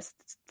about it, I guess,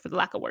 for the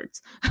lack of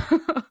words.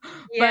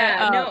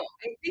 Yeah, no,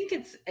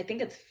 I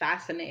think it's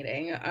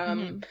fascinating.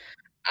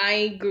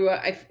 I grew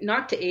up,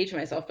 not to age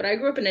myself, but I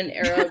grew up in an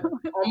era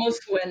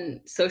almost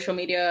when social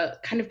media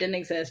kind of didn't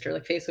exist, or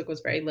like Facebook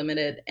was very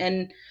limited.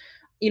 And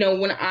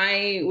when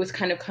I was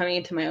kind of coming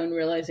into my own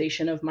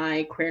realization of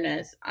my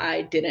queerness,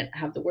 I didn't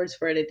have the words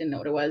for it. I didn't know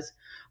what it was.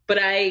 But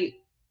I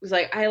was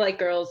like, I like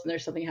girls and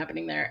there's something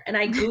happening there. And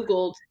I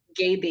Googled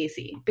gay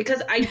Desi,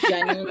 because I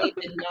genuinely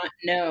did not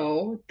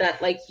know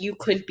that like you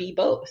could be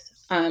both.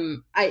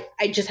 I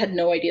just had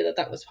no idea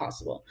that was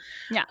possible.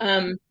 Yeah.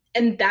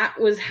 And that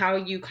was how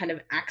you kind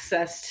of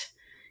accessed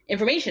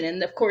information.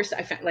 And of course,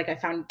 I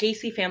found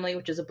Desi Family,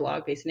 which is a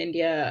blog based in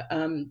India,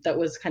 that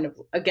was kind of,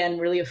 again,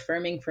 really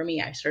affirming for me.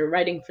 I started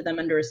writing for them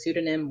under a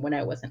pseudonym when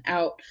I wasn't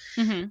out.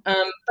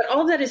 But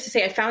all of that is to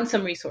say, I found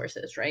some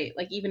resources, right?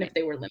 Like even if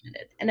they were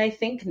limited. And I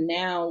think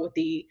now with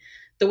the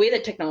way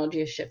that technology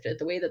has shifted,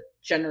 the way that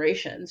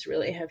generations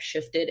really have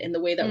shifted, and the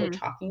way that we're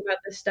talking about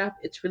this stuff,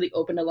 it's really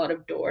opened a lot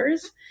of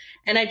doors.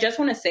 And I just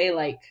want to say,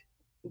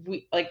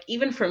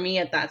 even for me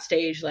at that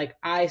stage, like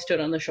I stood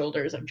on the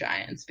shoulders of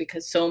giants,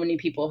 because so many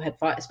people had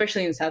fought,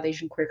 especially in the South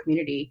Asian queer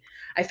community.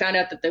 I found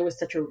out that there was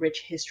such a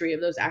rich history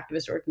of those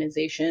activist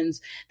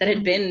organizations that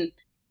had been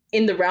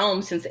in the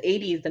realm since the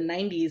 80s, the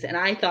 90s. And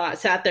I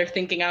sat there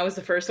thinking I was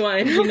the first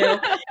one,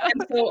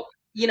 and so,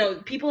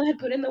 people had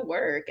put in the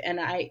work, and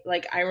I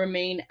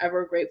remain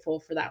ever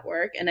grateful for that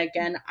work. And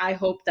again, I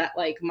hope that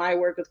like my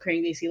work with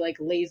Creating Desi like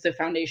lays the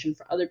foundation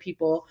for other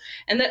people,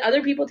 and that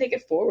other people take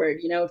it forward.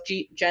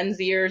 If Gen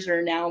Zers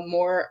are now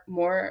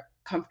more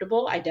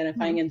comfortable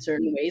identifying in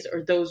certain ways,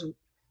 or those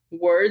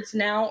words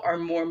now are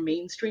more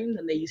mainstream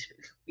than they used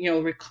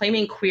to.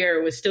 Reclaiming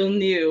queer was still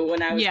new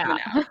when I was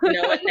coming out,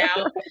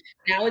 and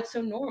now it's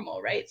so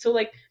normal, right? So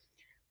like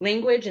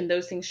language and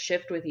those things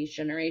shift with each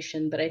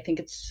generation, but I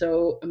think it's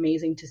so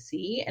amazing to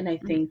see. And I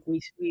think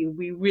we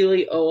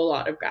really owe a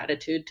lot of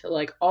gratitude to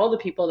like all the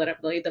people that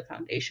have laid the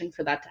foundation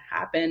for that to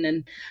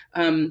happen.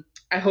 And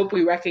I hope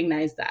we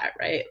recognize that,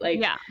 right?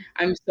 Like,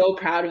 I'm so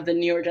proud of the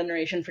newer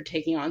generation for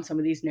taking on some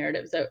of these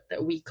narratives that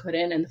we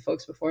couldn't, and the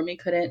folks before me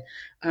couldn't.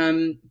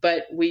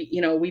 But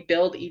we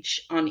build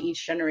each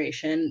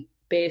generation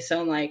based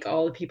on like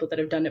all the people that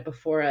have done it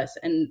before us.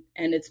 And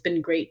it's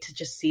been great to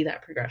just see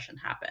that progression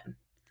happen.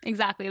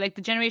 Exactly. Like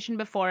the generation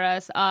before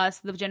us,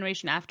 the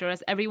generation after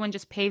us, everyone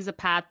just paves a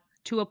path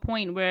to a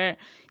point where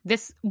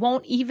this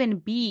won't even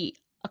be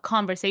a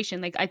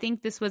conversation. Like I think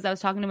I was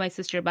talking to my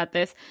sister about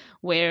this,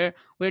 where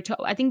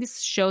I think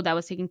this show that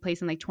was taking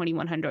place in like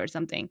 2100 or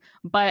something,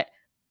 but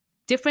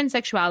different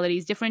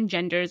sexualities, different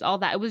genders, all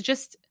that. It was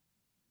just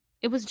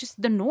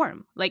the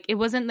norm. Like it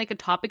wasn't like a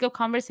topic of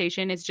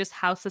conversation. It's just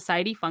how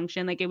society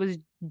functioned. Like it was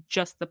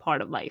just the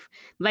part of life.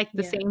 Like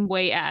the Yeah. same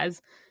way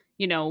as,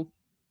 you know,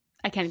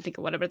 I can't even think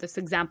of whatever this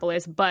example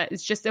is, but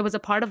it's just, it was a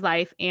part of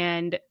life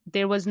and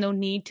there was no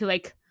need to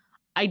like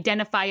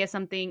identify as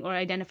something or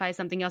identify as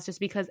something else just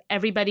because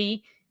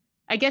everybody,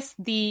 I guess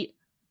the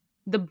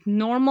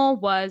normal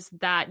was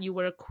that you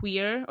were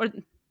queer, or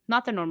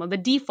not the normal, the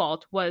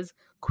default was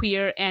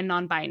queer and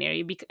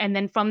non-binary. And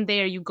then from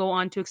there you go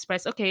on to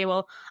express, okay,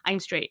 well, I'm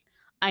straight,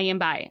 I am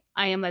bi,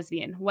 I am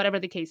lesbian, whatever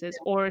the case is.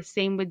 Or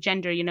same with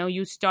gender, you know,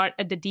 you start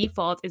at the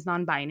default is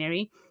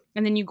non-binary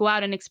and then you go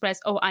out and express,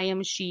 oh, I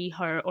am she,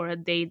 her, or a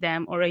they,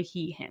 them, or a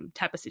he, him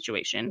type of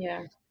situation.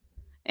 Yeah.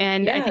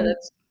 And I Yeah, think,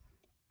 that's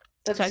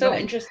sorry, go so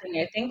ahead. interesting.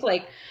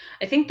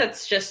 I think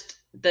that's just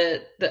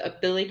the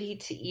ability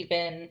to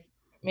even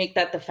make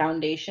that the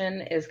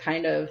foundation is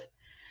kind of,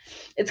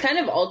 it's kind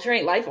of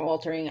altering, life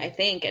altering, I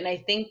think. And I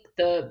think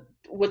the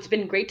what's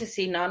been great to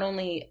see, not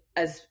only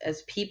as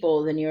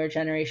people, the newer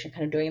generation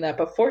kind of doing that,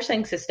 but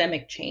forcing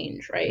systemic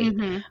change, right?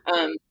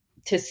 Mm-hmm.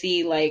 To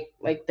see like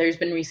there's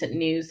been recent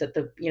news that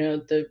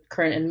the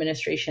current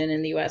administration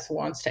in the US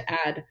wants to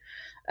add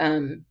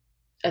um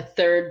a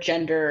third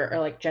gender, or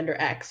like gender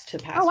X, to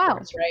Oh, wow.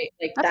 passports, right?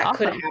 Like That's that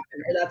could awesome.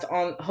 happen, or that's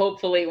on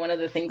hopefully one of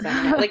the things that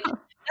can, like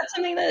that's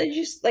something that is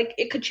just like,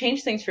 it could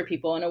change things for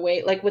people in a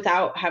way, like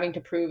without having to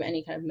prove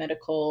any kind of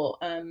medical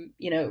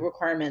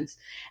requirements.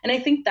 And I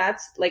think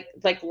that's like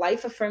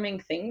life affirming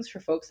things for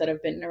folks that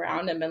have been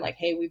around and been like,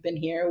 hey, we've been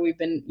here, we've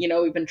been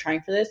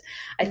trying for this.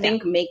 I Yeah.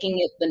 think making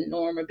it the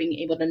norm, or being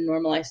able to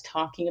normalize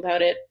talking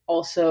about it,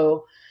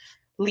 also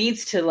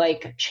leads to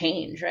like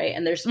change, right?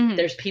 And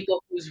there's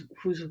people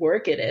whose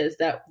work it is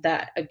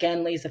that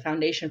again lays the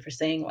foundation for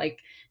saying, like,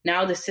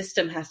 now the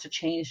system has to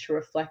change to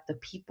reflect the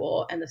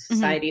people and the Mm-hmm.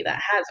 society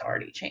that has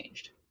already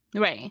changed.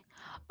 Right.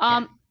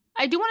 Yeah.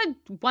 I do want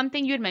to, one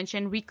thing you had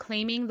mentioned,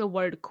 reclaiming the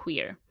word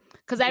queer.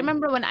 Because I Mhm.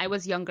 remember when I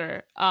was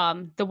younger,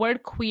 the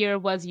word queer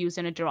was used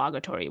in a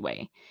derogatory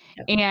way.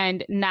 Yep.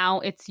 And now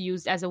it's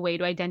used as a way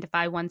to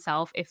identify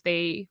oneself if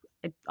they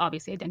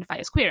obviously identify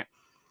as queer.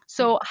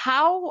 So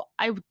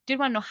I did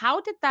want to know,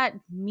 how did that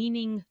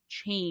meaning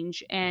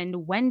change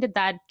and when did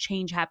that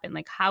change happen?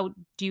 Like, how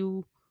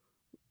do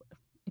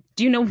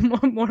you know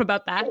more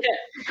about that?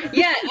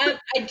 Yeah,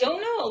 I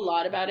don't know a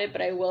lot about it,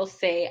 but I will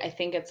say I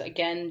think it's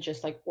again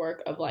just like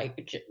work of like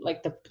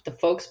the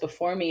folks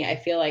before me. I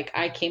feel like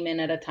I came in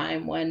at a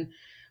time when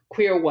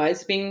queer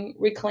was being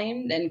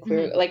reclaimed, and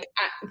queer, Mm-hmm. like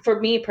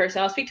for me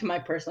personally, I'll speak to my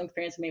personal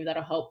experience and maybe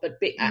that'll help.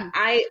 But Mm-hmm.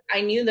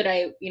 I knew that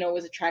I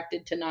was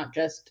attracted to not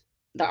just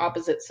the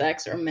opposite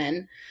sex or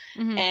men.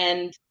 Mm-hmm.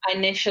 And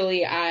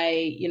initially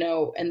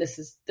and this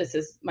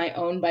is my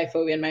own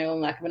biphobia and my own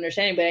lack of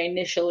understanding, but I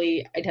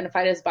initially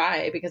identified as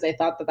bi because I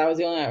thought that was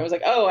the only, I was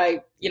like, oh,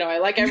 I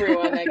like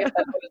everyone, I guess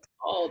that's what it's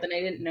called, and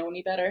I didn't know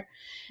any better.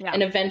 Yeah.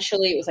 And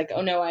eventually it was like,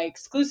 oh no, I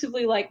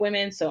exclusively like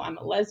women, so I'm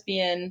a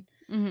lesbian.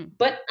 Mm-hmm.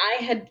 But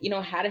I had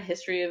had a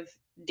history of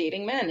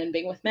dating men and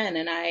being with men,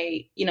 and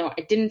I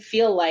didn't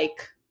feel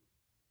like,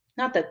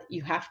 not that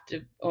you have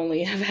to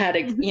only have had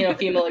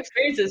female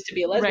experiences to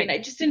be a lesbian. Right.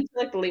 I just didn't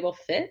feel like the label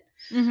fit.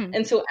 Mm-hmm.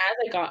 And so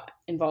as I got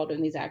involved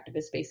in these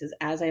activist spaces,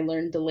 as I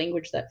learned the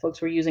language that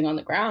folks were using on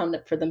the ground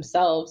for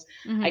themselves,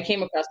 Mm-hmm. I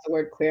came across the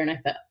word queer and I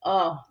thought,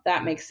 oh,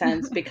 that makes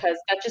sense, because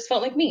that just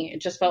felt like me.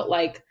 It just felt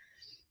like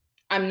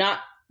I'm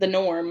not the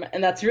norm,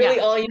 and that's really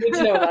all you need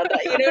to know about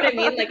that. You know what I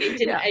mean? Like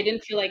I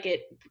didn't feel like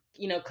it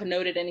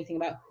connoted anything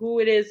about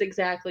who it is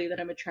exactly that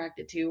I'm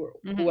attracted to, or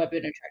who I've been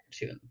attracted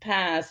to in the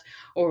past,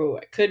 or who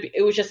I could be.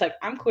 It was just like,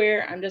 I'm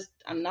queer,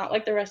 I'm not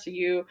like the rest of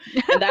you,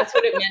 and that's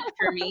what it meant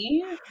for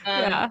me.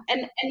 And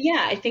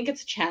yeah, I think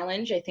it's a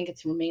challenge. I think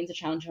it remains a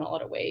challenge in a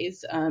lot of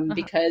ways,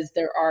 because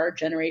there are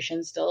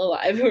generations still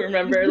alive who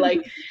remember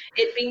like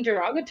it being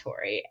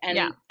derogatory,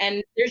 and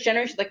there's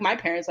generations like my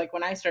parents, like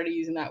when I started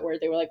using that word,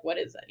 they were like, what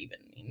does that even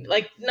mean?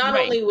 Like, not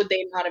only would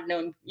they not have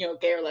known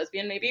gay or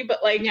lesbian maybe,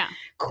 but like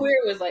queer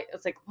was like,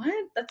 it's like, what?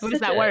 That's what such is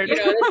that a, word?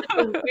 that's such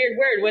a weird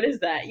word. What is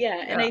that?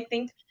 Yeah. And I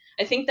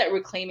think that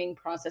reclaiming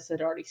process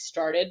had already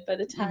started by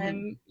the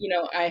time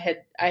I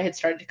had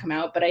started to come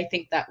out, but I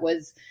think that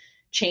was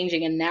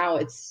changing, and now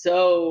it's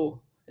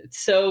so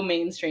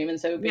mainstream and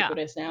so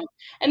ubiquitous now.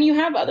 And you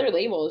have other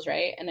labels,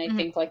 right? And I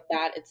think like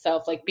that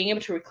itself, like being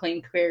able to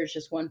reclaim queer is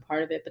just one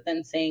part of it, but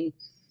then saying,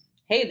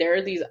 hey, there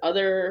are these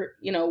other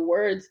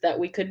words that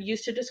we could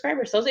use to describe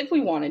ourselves if we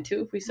wanted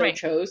to, if we so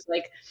chose,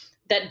 like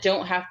that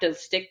don't have to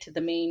stick to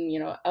the main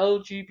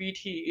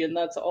LGBT, and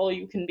that's all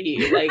you can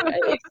be. Like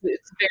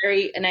it's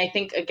very, and I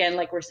think again,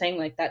 like we're saying,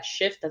 like that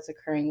shift that's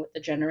occurring with the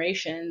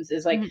generations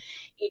is like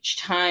each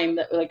time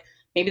that, like,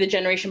 maybe the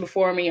generation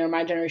before me or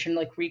my generation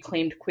like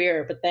reclaimed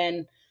queer, but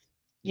then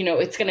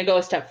it's going to go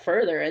a step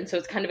further. And so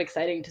it's kind of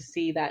exciting to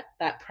see that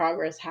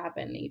progress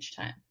happen each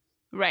time.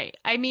 Right.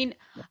 I mean,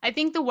 I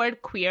think the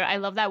word queer, I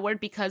love that word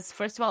because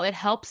first of all, it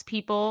helps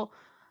people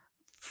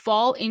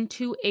fall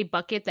into a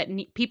bucket that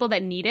people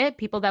that need it,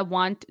 people that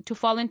want to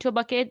fall into a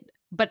bucket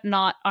but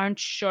not aren't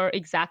sure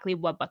exactly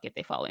what bucket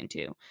they fall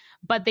into,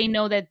 but they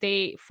know that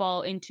they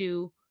fall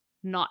into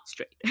not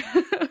straight.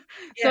 So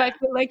Yeah. I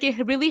feel like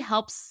it really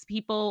helps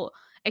people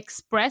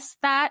express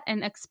that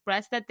and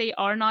express that they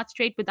are not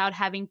straight without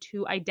having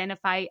to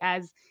identify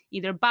as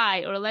either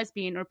bi or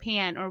lesbian or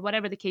pan or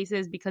whatever the case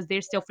is, because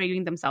they're still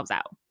figuring themselves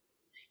out.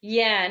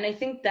 Yeah, and I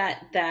think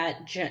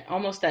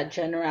almost that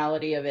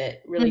generality of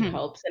it really Hmm.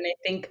 helps. And I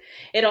think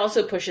it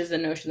also pushes the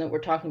notion that we're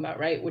talking about,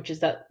 right? Which is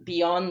that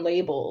beyond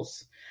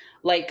labels,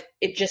 like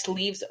it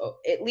leaves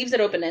it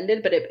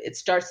open-ended, but it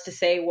starts to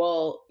say,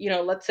 well,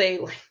 let's say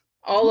like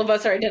all of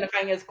us are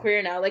identifying as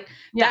queer now. Like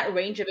Yeah. that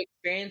range of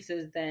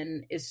experiences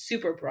then is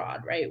super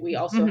broad, right? We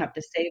also Hmm. have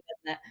to say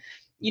then that,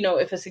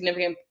 if a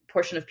significant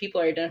portion of people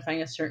are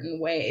identifying a certain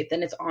way,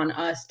 then it's on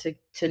us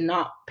to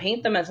not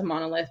paint them as a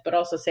monolith, but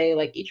also say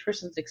like each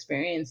person's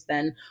experience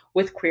then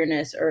with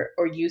queerness or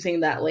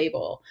using that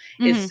label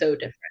is Hmm. so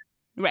different.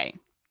 Right.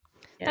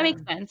 That Yeah.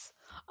 makes sense.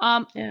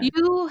 Yeah.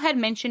 You had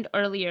mentioned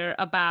earlier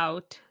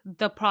about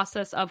the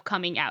process of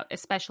coming out,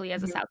 especially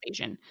as a Mhm. South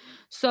Asian. Yeah.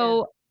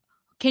 So,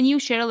 can you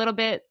share a little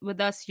bit with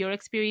us your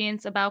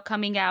experience about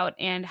coming out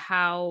and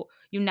how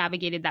you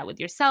navigated that with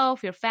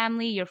yourself, your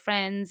family, your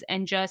friends,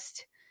 and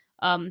just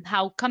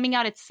how coming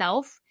out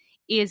itself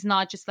is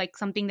not just like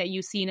something that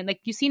you see in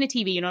like you see in a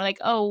TV, like,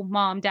 oh,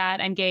 mom,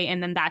 dad, I'm gay,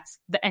 and then that's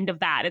the end of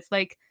that. It's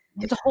like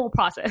it's a whole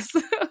process.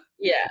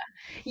 Yeah.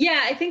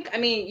 Yeah, I think, I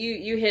mean,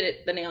 you hit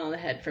it the nail on the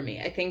head for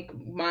me. I think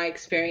my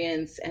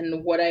experience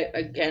and what I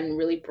again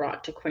really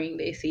brought to queering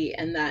Desi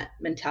and that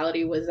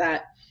mentality was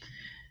that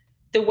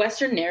the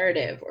Western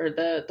narrative or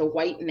the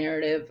white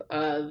narrative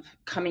of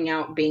coming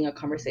out being a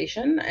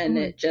conversation and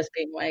Mhm. it just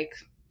being like,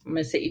 I'm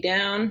going to sit you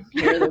down.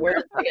 Here are the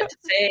words I get to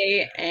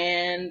say,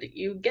 and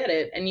you get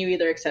it, and you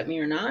either accept me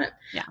or not.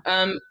 Yeah.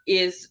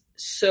 Is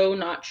so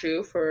not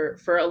true for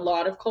a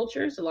lot of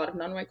cultures, a lot of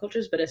non-white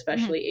cultures, but Hmm.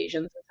 especially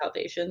Asians and South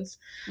Asians.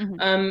 Hmm.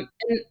 And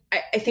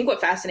I think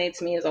what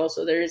fascinates me is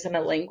also there isn't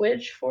a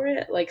language for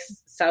it. Like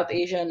South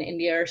Asia and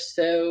India are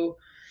so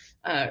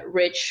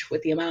rich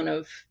with the amount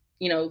of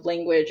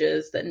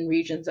languages and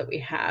regions that we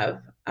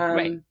have.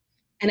 Right.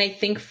 And I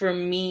think for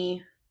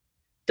me,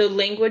 the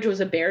language was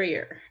a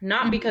barrier,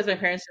 not Hmm. because my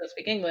parents don't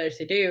speak English,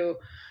 they do,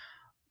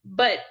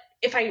 but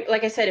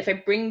like I said, if I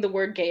bring the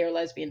word gay or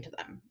lesbian to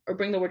them or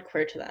bring the word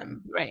queer to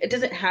them, Right. it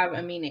doesn't have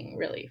a meaning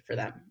really for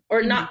them,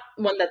 or Hmm. not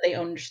one that they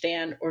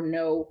understand or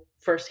know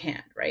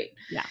firsthand, right?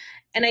 Yeah.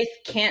 And I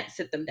can't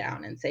sit them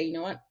down and say, you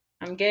know what,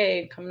 I'm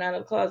gay, coming out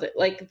of the closet.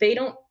 Like they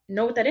don't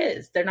know what that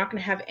is. They're not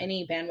going to have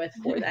any bandwidth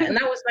for that. And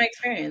that was my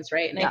experience,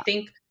 right? And I Yeah.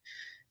 think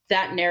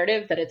that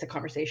narrative that it's a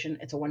conversation,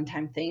 it's a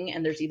one-time thing,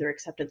 and there's either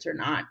acceptance or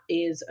not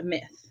is a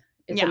myth.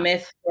 It's a Yeah.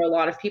 myth for a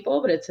lot of people,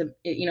 but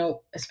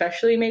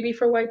especially maybe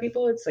for white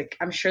people, it's like,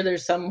 I'm sure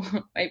there's some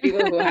white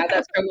people who have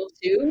that struggle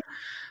too,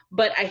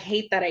 but I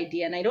hate that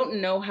idea. And I don't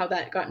know how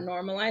that got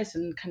normalized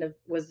and kind of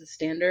was the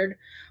standard,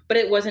 but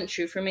it wasn't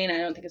true for me. And I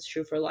don't think it's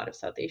true for a lot of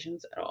South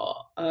Asians at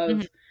all Hmm.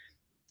 of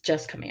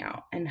just coming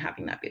out and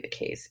having that be the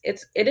case.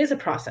 It is a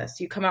process.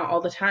 You come out all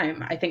the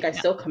time. I think I Yeah.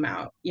 still come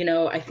out.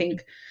 I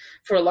think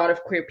for a lot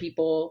of queer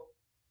people,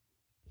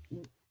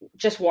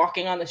 just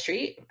walking on the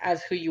street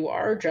as who you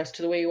are, dressed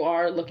to the way you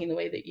are, looking the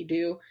way that you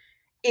do,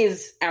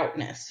 is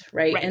outness,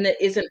 right? Right. And that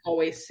isn't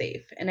always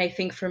safe. And I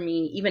think for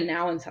me, even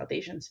now in South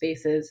Asian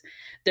spaces,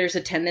 there's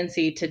a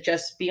tendency to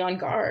just be on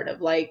guard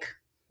of like,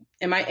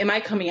 am I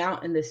coming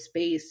out in this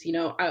space? Hmm.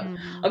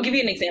 I'll give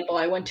you an example.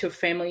 I went to a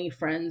family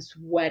friend's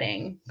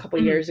wedding a couple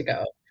of Hmm. years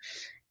ago,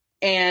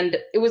 and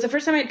it was the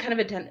first time I'd kind of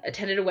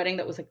attended a wedding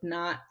that was like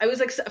not, I was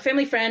like a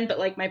family friend, but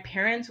like my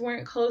parents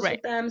weren't close Right.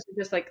 with them. So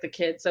just like the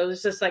kids. So it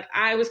was just like,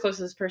 I was close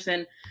to this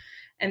person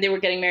and they were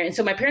getting married. And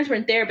so my parents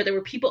weren't there, but there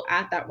were people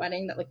at that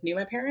wedding that like knew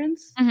my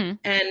parents. Hmm.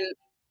 And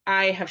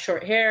I have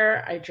short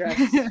hair. I dress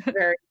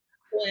very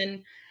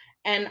masculine,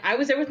 and I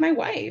was there with my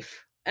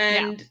wife.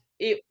 Yeah. And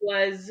it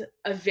was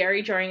a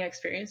very jarring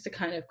experience to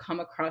kind of come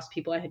across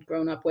people I had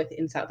grown up with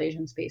in South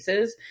Asian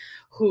spaces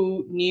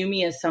who knew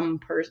me as some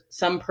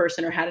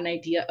person or had an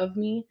idea of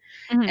me,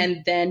 Hmm.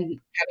 and then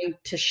having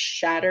to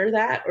shatter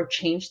that or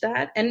change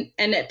that. And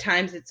at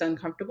times it's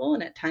uncomfortable,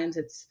 and at times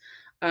it's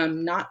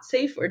not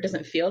safe or it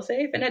doesn't feel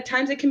safe, and at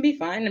times it can be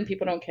fine and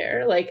people don't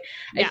care. Like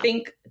I Yeah.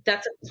 think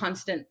that's a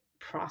constant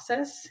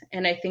process,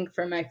 and I think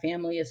for my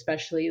family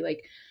especially,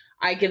 like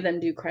I give them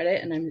due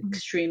credit and I'm Mhm.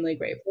 extremely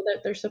grateful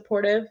that they're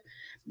supportive.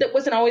 That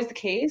wasn't always the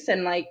case,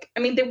 and like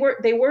I mean they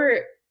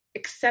were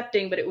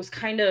accepting, but it was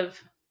kind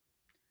of,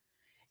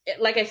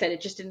 like I said,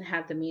 it just didn't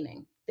have the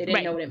meaning. They didn't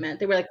Right. know what it meant.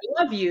 They were like, we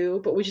love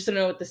you, but we just don't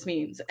know what this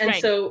means. And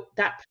Right. so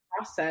that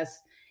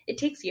process, it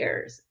takes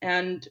years.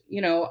 And,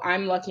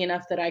 I'm lucky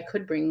enough that I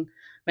could bring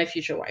my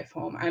future wife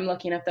home. I'm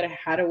lucky enough that I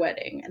had a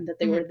wedding and that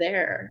they Hmm. were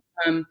there.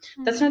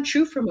 That's not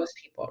true for most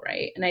people,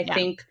 right? And I Yeah.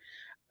 think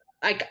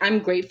like, I'm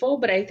grateful,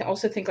 but I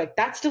also think like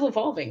that's still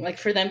evolving, like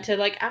for them to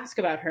like ask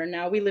about her.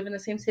 Now we live in the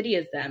same city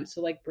as them.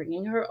 So like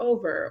bringing her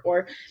over,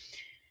 or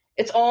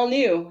it's all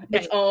new.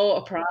 It's Right. all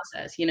a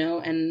process, you know?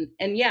 And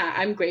yeah,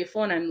 I'm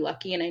grateful and I'm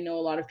lucky. And I know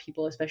a lot of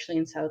people, especially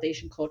in South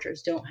Asian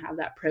cultures, don't have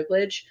that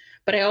privilege.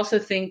 But I also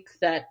think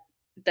that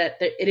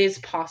it is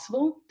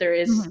possible.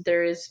 Mm-hmm.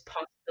 There is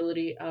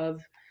possibility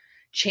of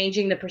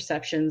changing the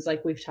perceptions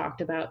like we've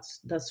talked about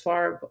thus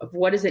far of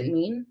what does it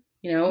mean,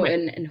 you know, Right.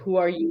 and who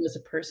are you as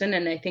a person.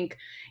 And I think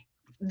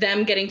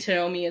them getting to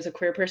know me as a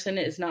queer person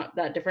is not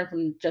that different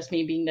from just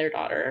me being their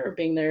daughter or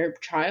being their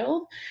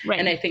child. And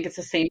Right. I think it's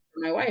the same for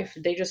my wife.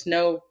 They just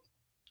know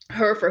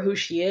her for who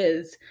she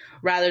is,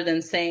 rather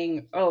than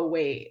saying, oh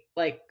wait,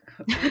 like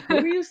who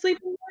are you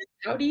sleeping with,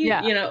 how do you,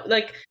 Yeah. you know,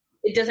 like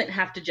it doesn't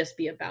have to just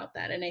be about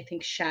that. And I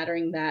think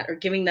shattering that, or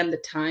giving them the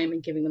time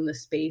and giving them the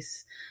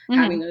space,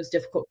 having Mm-hmm. those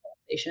difficult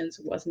conversations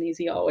wasn't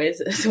easy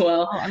always as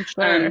well. Oh, I'm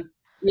sure.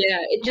 Yeah,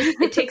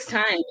 it takes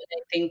time. And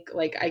I think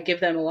like I give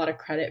them a lot of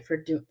credit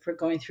for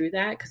going through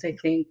that, because I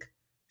think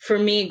for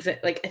me,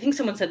 like I think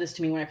someone said this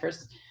to me when I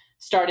first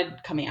started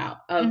coming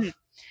out Mm-hmm. of,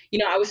 you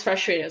know, I was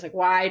frustrated. I was like,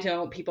 why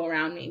don't people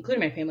around me, including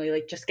my family,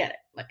 like just get it?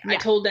 Like I Yeah.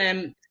 told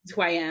them this is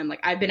who I am.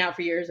 Like I've been out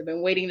for years. I've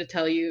been waiting to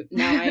tell you.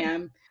 Now I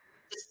am.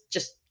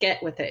 Just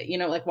get with it. You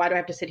know, like why do I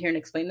have to sit here and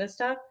explain this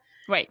stuff?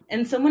 Right.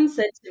 And someone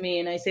said to me,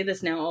 and I say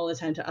this now all the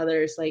time to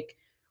others, like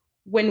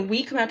when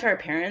we come out to our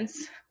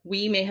parents,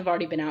 we may have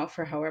already been out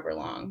for however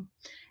long.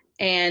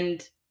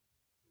 And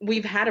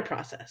we've had a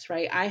process,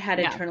 right? I had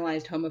Yeah.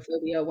 internalized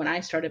homophobia when I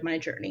started my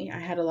journey. I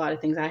had a lot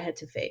of things I had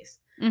to face.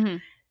 Mm-hmm.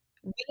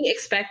 We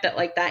expect that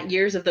like that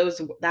years of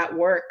that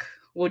work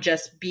will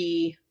just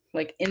be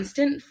like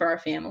instant for our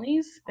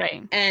families,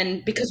 Right.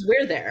 and because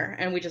we're there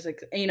and we just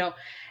like, you know,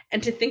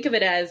 and to think of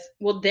it as,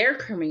 well, their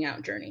coming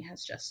out journey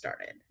has just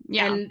started.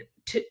 Yeah. And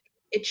to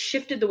it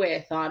shifted the way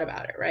I thought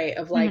about it, right?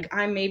 Of Mm-hmm. like,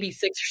 I'm maybe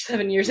 6 or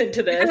 7 years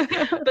into this,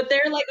 but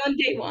they're like on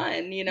day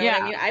one, you know what I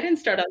Yeah. mean? I didn't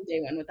start on day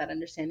one with that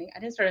understanding. I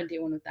didn't start on day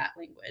one with that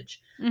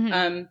language.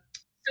 Mm-hmm.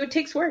 So it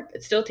takes work.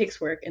 It still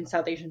takes work in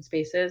South Asian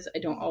spaces. I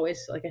don't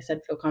always, like I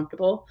said, feel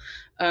comfortable.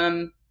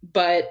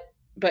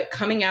 But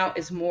coming out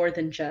is more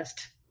than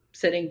just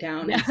sitting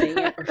down and saying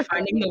Yeah. it, or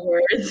finding the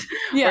words,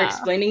 or Yeah.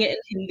 explaining it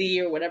in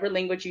Hindi or whatever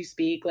language you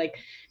speak. Like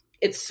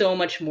it's so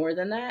much more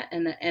than that.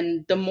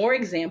 And the more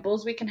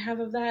examples we can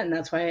have of that, and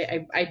that's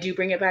why I do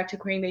bring it back to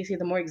Queen Desi,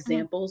 the more Mm-hmm.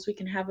 examples we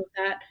can have of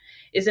that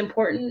is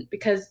important,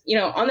 because, you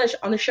know, on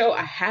the show,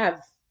 I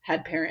have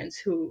had parents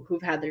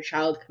who've had their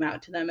child come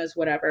out to them as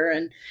whatever,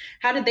 and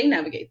how did they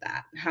navigate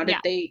that? How did Yeah.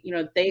 they, you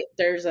know,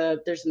 there's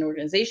an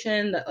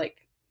organization that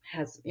like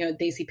has, you know,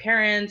 Desi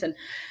parents, and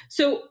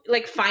so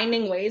like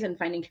finding ways and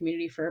finding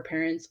community for our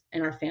parents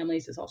and our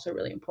families is also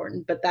really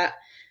important. But that,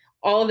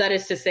 all of that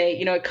is to say,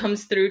 you know, it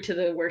comes through to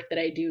the work that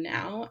I do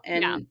now.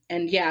 Yeah.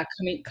 And yeah,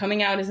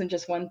 coming out isn't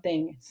just one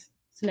thing. It's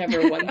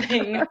never one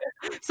thing.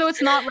 So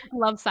it's not like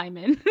Love,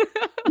 Simon.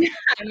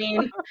 I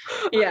mean,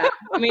 yeah.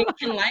 I mean,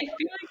 can life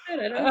be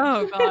like that? I don't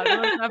Oh God,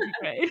 know. that'd be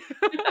great.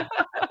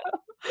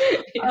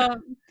 Yeah.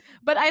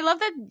 But I love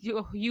that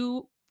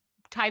you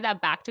tie that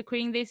back to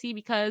creating Desi,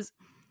 because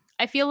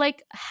I feel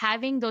like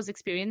having those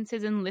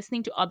experiences and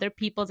listening to other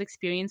people's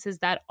experiences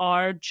that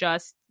are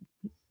just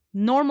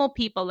normal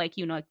people like,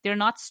 you know, like they're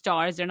not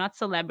stars, they're not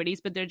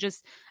celebrities, but they're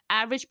just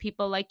average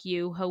people like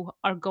you who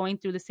are going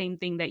through the same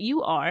thing that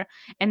you are,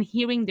 and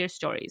hearing their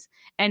stories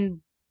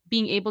and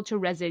being able to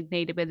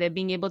resonate with it,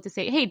 being able to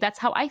say, hey, that's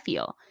how I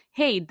feel,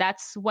 hey,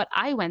 that's what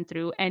I went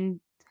through, and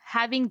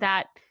having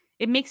that,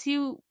 it makes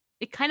you,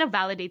 it kind of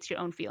validates your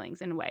own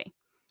feelings in a way.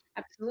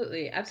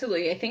 Absolutely.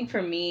 Absolutely. I think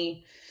for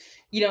me,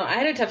 you know, I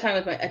had a tough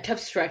time with tough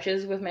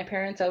stretches with my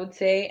parents, I would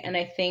say. And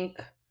I think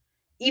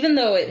even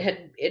though it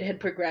had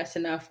progressed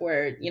enough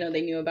where, you know,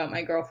 they knew about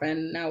my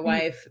girlfriend, now Mhm.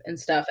 wife and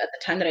stuff at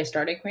the time that I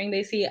started Queering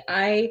Desi,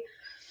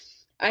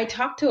 I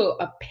talked to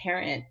a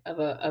parent of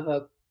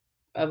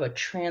a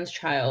trans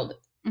child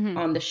Mhm.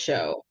 on the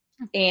show.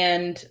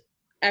 And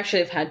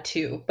actually I've had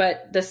two,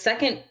 but the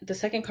second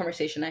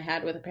conversation I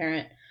had with a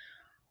parent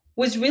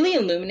was really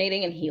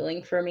illuminating and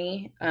healing for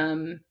me.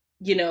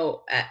 You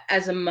know,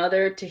 as a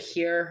mother, to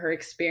hear her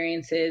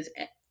experiences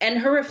and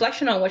her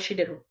reflection on what she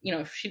did, you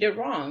know, she did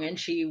wrong, and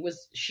she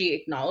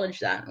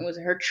acknowledged that, and was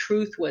her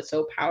truth was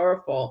so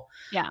powerful.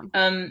 Yeah.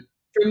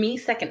 For me,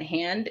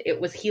 secondhand, it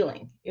was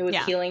healing. It was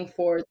Yeah. healing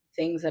for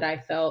things that I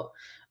felt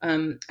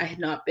I had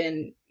not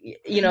been,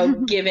 you know,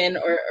 given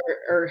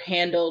or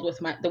handled with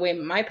the way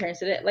my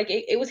parents did it. Like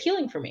it was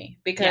healing for me,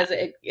 Yeah. because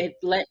it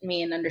lent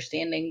me an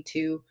understanding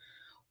to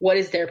what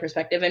is their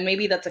perspective. And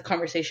maybe that's a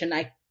conversation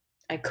I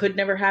could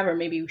never have, or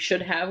maybe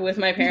should have with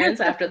my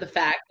parents after the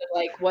fact of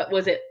like, what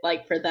was it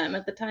like for them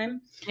at the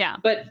time? Yeah.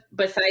 But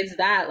besides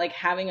that, like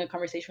having a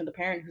conversation with a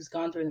parent who's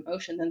gone through the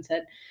motions and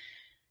said,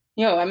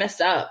 yo, I messed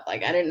up.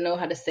 Like, I didn't know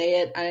how to say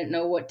it. I didn't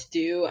know what to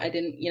do. I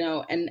didn't, you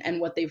know, and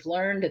what they've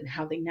learned and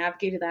how they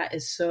navigated that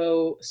is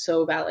so,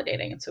 so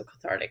validating and so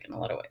cathartic in a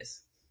lot of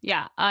ways.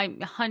 Yeah, I'm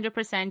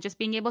 100% just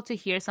being able to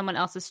hear someone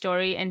else's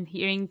story and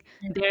hearing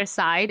their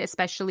side,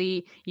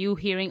 especially you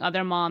hearing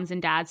other moms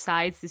and dads'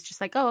 sides, is just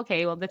like, oh,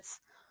 okay, well, that's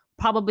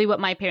probably what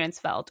my parents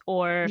felt.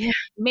 Or Yeah.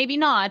 maybe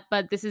not,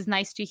 but this is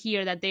nice to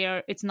hear that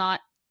it's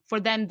not for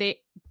them,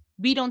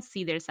 we don't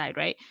see their side,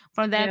 right?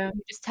 For them, Yeah.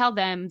 you just tell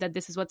them that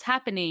this is what's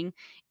happening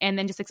and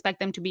then just expect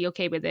them to be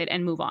okay with it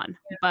and move on.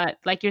 But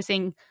like you're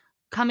saying,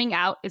 coming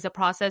out is a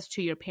process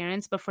to your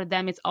parents, but for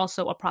them, it's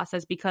also a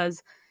process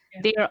because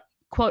Yeah. they're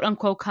quote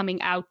unquote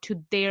coming out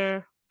to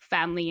their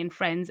family and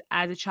friends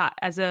as a child,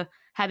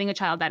 having a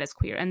child that is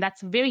queer. And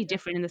that's very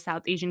different in the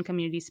South Asian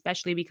community,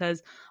 especially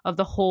because of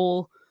the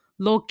whole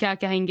log kya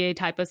kahenge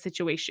type of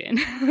situation.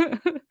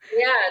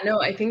 Yeah, no,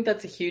 I think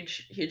that's a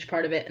huge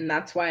part of it. And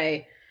that's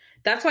why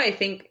I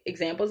think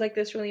examples like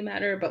this really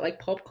matter, but like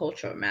pulp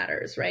culture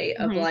matters, right?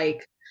 Of Mhm.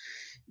 like,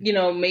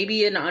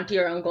 maybe an auntie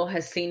or uncle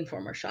has seen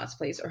Former Shots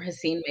Place or has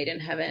seen Made in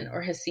Heaven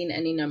or has seen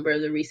any number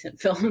of the recent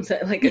films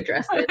that like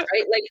address this,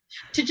 right? Like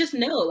to just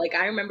know, like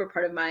I remember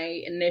part of my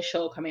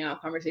initial coming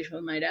out conversation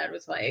with my dad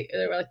was like,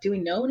 they were like, do we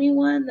know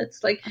anyone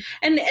that's like,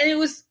 and it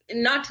was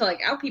not to like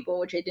out people,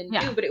 which I didn't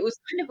Yeah, do, but it was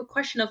kind of a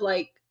question of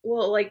like,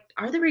 well, like,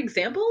 are there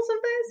examples of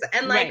this?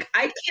 And right. like,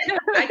 I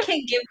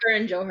can't give her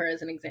and Joe her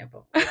as an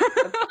example. Like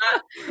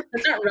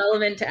that's not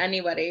relevant to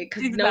anybody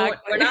because no one,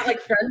 we're Exactly. not like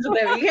friends with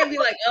them. You can't be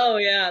like, oh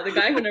yeah, the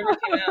guy who never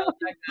came out,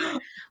 that guy.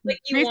 Like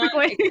you want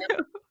Basically.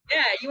 examples,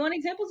 yeah, you want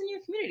examples in your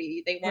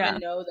community. They want to Yeah.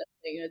 know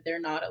that they're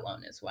not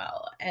alone as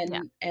well.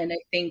 Yeah. And I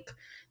think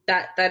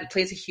that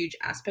plays a huge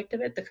aspect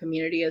of it, the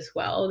community as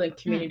well, the Mhm.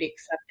 community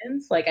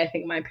acceptance. Like I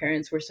think my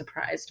parents were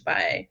surprised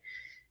by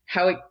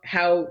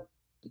how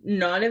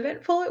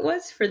non-eventful it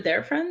was for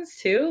their friends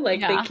too. Like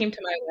they Yeah. came to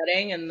my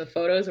wedding and the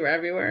photos were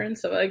everywhere and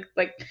so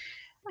like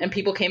and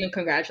people came and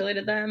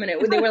congratulated them and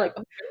they were like,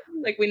 oh,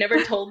 really? Like we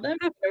never told them,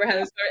 we never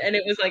had a story, and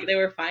it was like they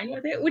were fine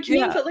with it, which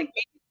means Yeah. that like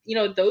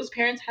those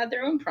parents had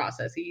their own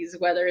processes,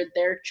 whether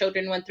their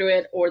children went through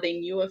it or they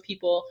knew of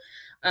people.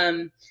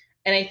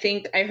 And I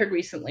think I heard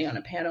recently on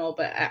a panel,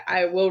 but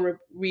I will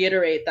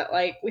reiterate that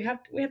like we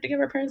have to give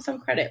our parents some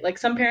credit. Like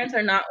some parents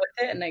are not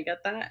with it, and I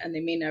get that, and they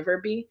may never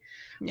be,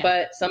 Yeah.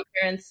 but some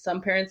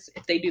parents,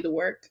 if they do the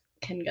work,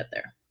 can get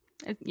there.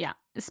 Yeah. Yeah.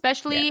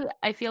 Especially,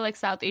 I feel like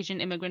South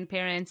Asian immigrant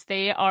parents,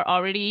 they are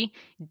already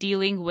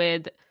dealing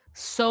with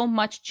so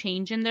much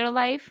change in their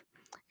life.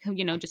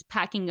 Just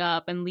packing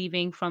up and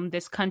leaving from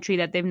this country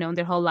that they've known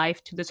their whole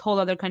life to this whole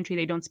other country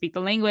they don't speak the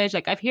language.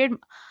 Like I've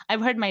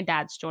heard my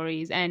dad's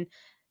stories, and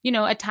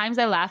at times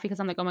I laugh because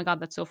I'm like, oh my god,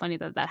 that's so funny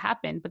that that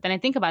happened. But then I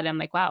think about it, I'm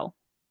like, wow,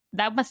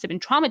 that must have been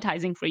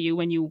traumatizing for you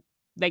when you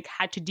like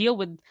had to deal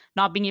with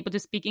not being able to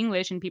speak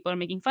English and people are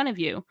making fun of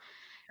you.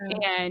 Yeah.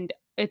 And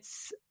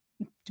it's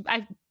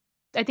I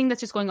I think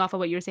that's just going off of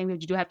what you were saying. We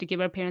do have to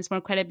give our parents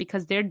more credit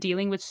because they're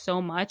dealing with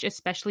so much,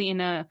 especially in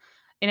a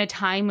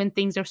time when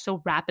things are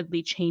so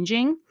rapidly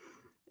changing,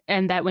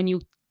 and that when you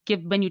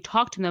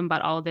talk to them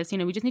about all of this,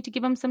 we just need to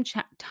give them some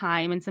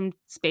time and some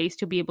space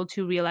to be able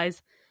to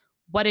realize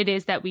what it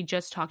is that we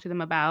just talked to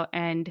them about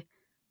and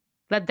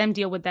let them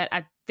deal with that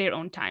at their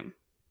own time,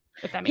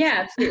 if that makes Yeah,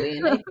 sense. absolutely.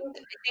 And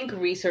I think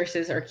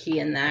resources are key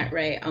in that,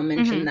 right? I'll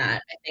mention Hmm.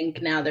 that. I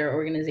think now there are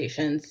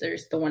organizations.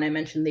 There's the one I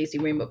mentioned,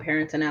 Desi Rainbow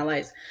Parents and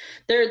Allies.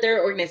 There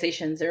are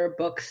organizations, there are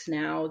books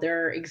now,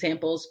 there are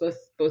examples,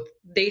 both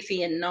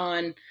Desi and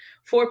non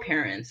for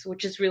parents,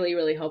 which is really,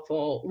 really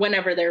helpful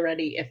whenever they're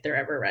ready, if they're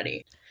ever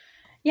ready.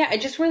 Yeah, I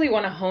just really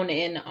want to hone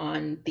in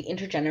on the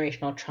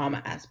intergenerational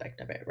trauma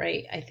aspect of it,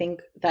 right? I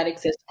think that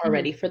exists Hmm.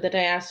 already for the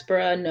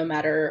diaspora, no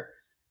matter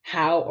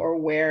how or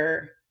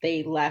where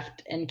they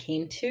left and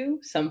came to.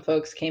 Some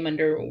folks came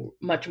under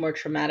much more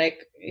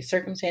traumatic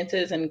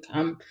circumstances, and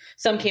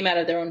some came out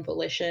of their own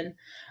volition.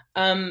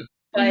 Hmm.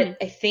 But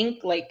I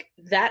think like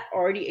that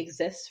already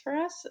exists for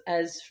us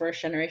as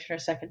first generation or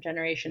second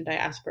generation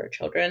diaspora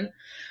children.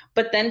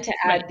 But then to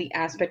Right. add the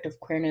aspect of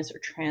queerness or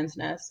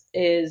transness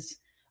is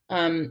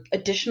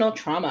additional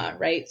trauma,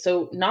 right?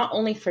 So not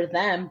only for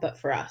them, but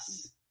for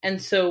us. And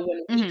so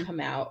when we Hmm. come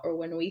out, or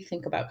when we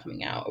think about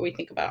coming out, or we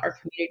think about our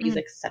communities Hmm.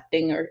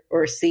 accepting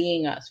or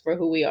seeing us for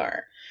who we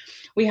are,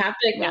 we have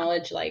to Yeah.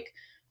 acknowledge like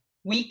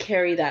we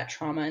carry that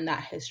trauma and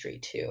that history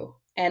too.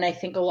 And I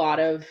think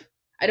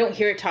I don't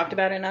hear it talked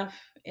about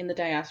enough in the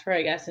diaspora,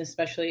 I guess, and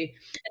especially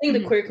I think the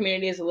Hmm. queer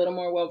community is a little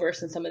more well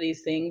versed in some of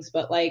these things,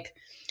 but like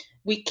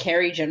we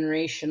carry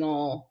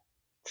generational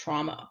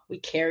trauma. We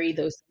carry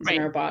those things in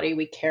Right. our body.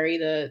 We carry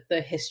the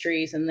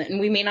histories, and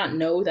we may not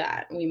know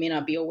that. We may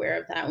not be aware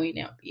of that. We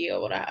may not be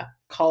able to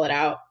call it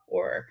out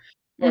or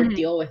Hmm.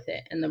 deal with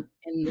it in the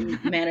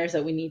manners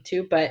that we need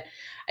to. But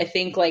I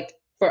think like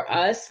for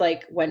us,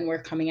 like when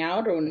we're coming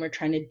out or when we're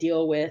trying to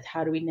deal with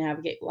how do we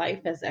navigate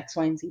life as X,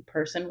 Y, and Z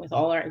person with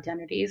all our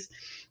identities,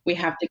 we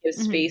have to give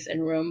Hmm. space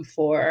and room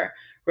for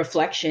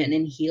reflection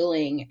and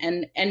healing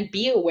and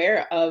be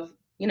aware of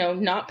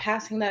not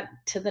passing that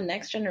to the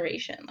next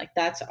generation. Like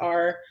that's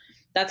our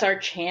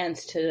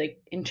chance to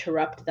like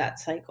interrupt that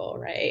cycle,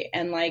 right?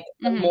 And like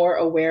the Hmm. more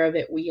aware of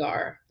it we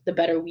are, the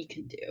better we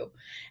can do.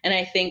 And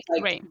I think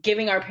like Right.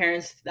 giving our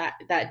parents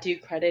that due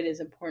credit is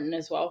important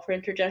as well for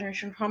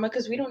intergenerational trauma,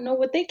 because we don't know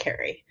what they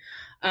carry.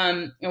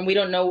 And we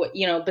don't know what,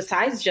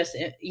 besides just,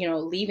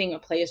 leaving a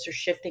place or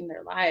shifting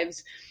their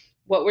lives,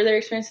 what were their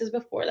experiences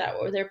before that?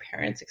 What were their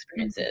parents'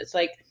 experiences? Mm-hmm.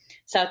 Like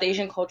South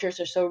Asian cultures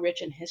are so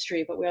rich in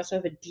history, but we also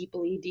have a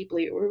deeply,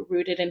 deeply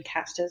rooted in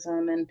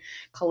casteism and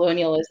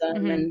colonialism.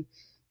 Mm-hmm. And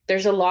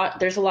there's a lot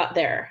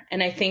there.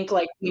 And I think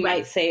like we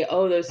might say,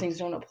 oh, those things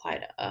don't apply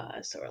to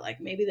us, or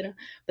like maybe they don't,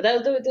 but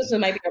those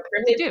might be our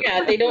privilege.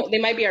 Yeah, they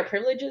might be our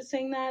privileges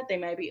saying that. They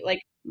might be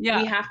like,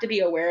 we have to be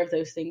aware of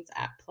those things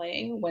at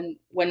play when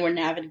we're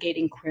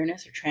navigating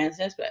queerness or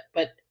transness,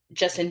 but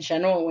just in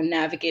general, when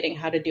navigating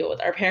how to deal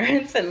with our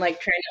parents and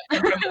like trying to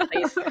come from a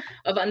place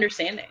of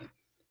understanding.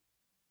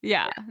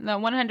 Yeah, no,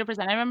 100%.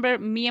 I remember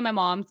me and my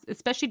mom,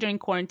 especially during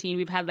quarantine,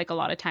 we've had like a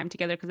lot of time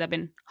together because I've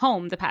been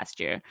home the past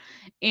year.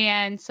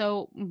 And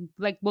so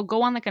like we'll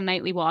go on like a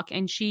nightly walk,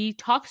 and she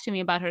talks to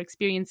me about her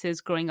experiences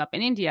growing up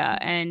in India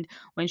and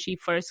when she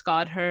first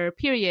got her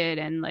period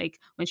and like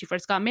when she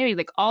first got married,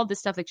 like all this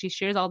stuff. Like she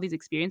shares all these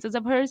experiences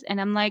of hers.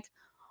 And I'm like,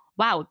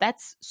 wow,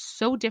 that's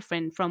so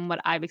different from what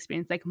I've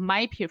experienced. Like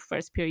my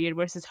first period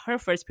versus her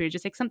first period,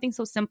 just like something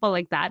so simple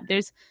like that.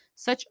 There's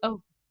such a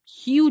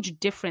huge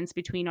difference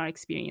between our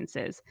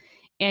experiences.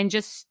 And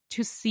just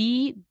to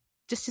see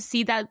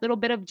that little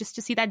bit of, just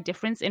to see that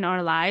difference in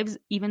our lives,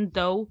 even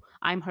though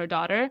I'm her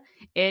daughter,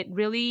 it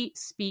really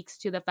speaks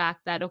to the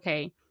fact that,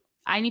 okay,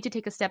 I need to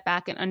take a step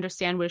back and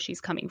understand where she's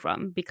coming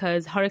from,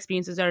 because her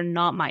experiences are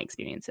not my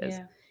experiences.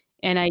 Yeah.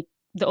 And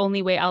the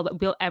only way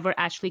we'll ever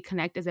actually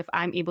connect is if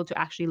I'm able to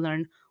actually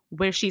learn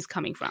where she's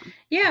coming from.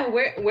 Yeah,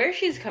 where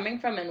she's coming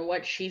from and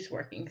what she's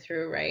working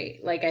through, right?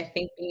 Like I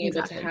think being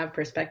able to have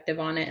perspective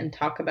on it and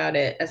talk about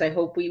it, as I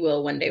hope we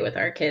will one day with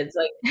our kids,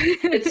 like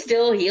it's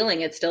still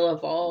healing, it still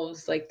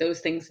evolves. Like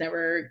those things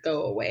never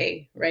go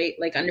away, right?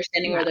 Like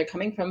understanding where they're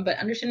coming from, but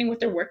understanding what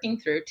they're working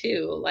through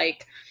too.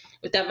 Like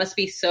that must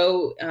be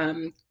so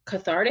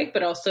cathartic,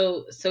 but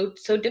also so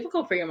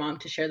difficult for your mom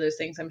to share those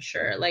things, I'm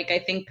sure. Like I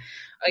think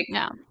like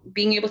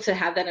being able to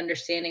have that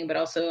understanding, but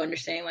also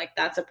understanding like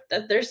that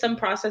there's some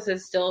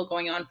processes still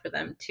going on for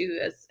them too,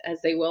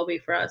 as they will be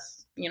for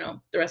us, the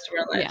rest of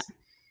our lives.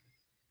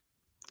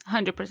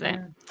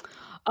 100%.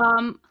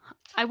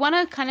 I want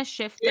to kind of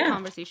shift the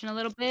conversation a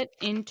little bit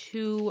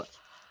into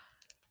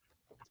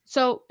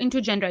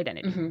gender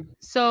identity. Mm-hmm.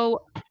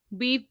 So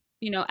we've,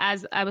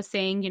 as I was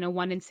saying,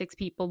 1 in 6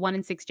 people, 1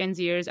 in 6 Gen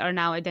Zers are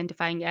now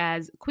identifying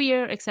as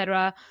queer,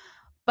 etc.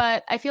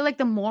 But I feel like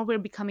the more we're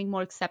becoming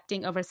more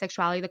accepting of our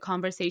sexuality, the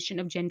conversation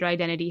of gender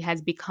identity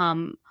has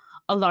become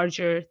a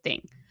larger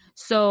thing.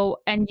 So,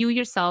 and you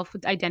yourself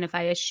would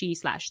identify as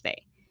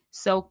she/they.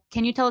 So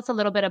can you tell us a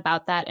little bit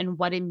about that and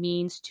what it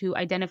means to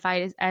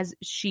identify as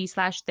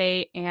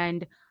she/they,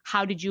 and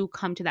how did you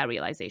come to that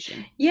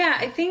realization? Yeah,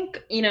 I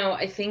think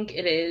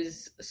it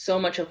is so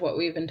much of what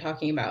we've been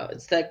talking about.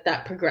 It's like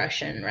that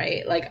progression,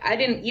 right? Like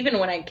even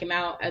when I came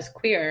out as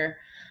queer,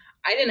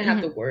 I didn't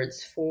have the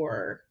words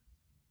for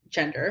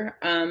gender.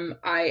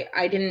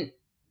 I didn't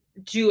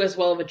do as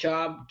well of a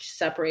job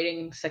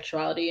separating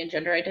sexuality and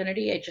gender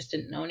identity. I just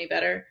didn't know any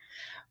better.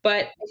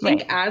 But I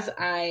think as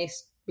I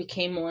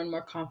became more and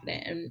more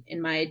confident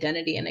in my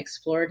identity and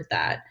explored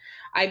that,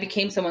 I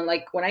became someone,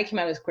 like when I came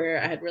out as queer,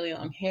 I had really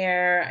long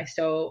hair. I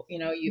still,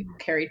 you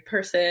carried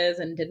purses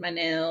and did my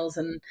nails,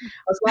 and I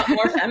was a lot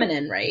more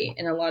feminine, right?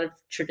 In a lot of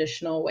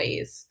traditional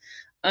ways.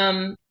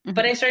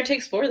 But I started to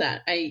explore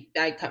that.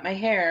 I cut my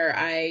hair.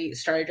 I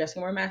started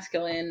dressing more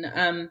masculine.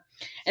 And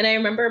I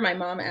remember my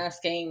mom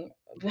asking,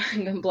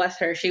 bless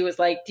her, she was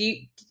like,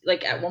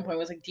 at one point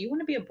was like, do you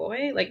want to be a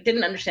boy? Like,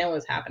 didn't understand what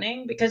was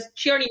happening, because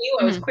she already knew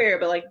I was queer,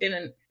 but like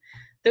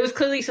there was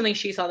clearly something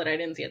she saw that I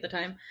didn't see at the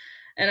time.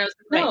 And I was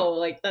like, no,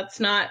 like that's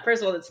not,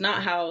 first of all, that's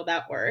not how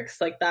that works.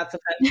 Like that's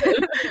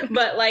offensive.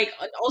 But like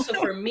also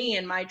for me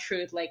and my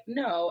truth, like,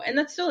 no. And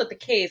that's still the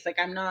case. Like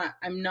I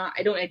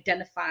don't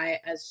identify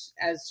as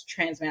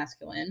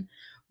transmasculine,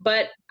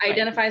 but I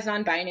identify as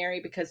non-binary,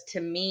 because to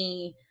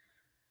me,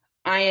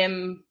 I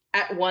am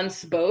at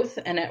once both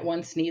and at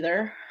once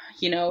neither.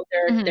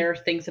 There are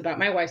things about,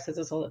 my wife says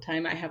this all the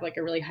time, I have like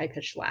a really high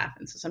pitched laugh,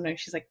 and so sometimes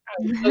she's like,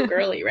 oh, you're so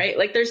girly, right?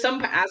 Like there's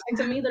some aspects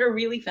of me that are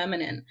really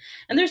feminine,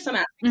 and there's some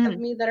aspects of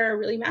me that are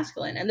really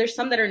masculine, and there's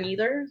some that are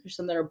neither, there's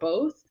some that are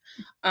both.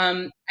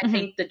 I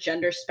think the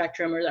gender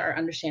spectrum, or our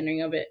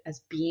understanding of it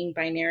as being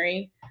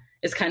binary,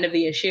 is kind of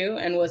the issue,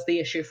 and was the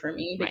issue for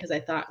me, because I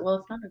thought, well,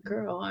 if not a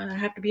girl, I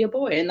have to be a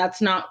boy, and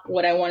that's not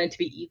what I wanted to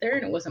be either,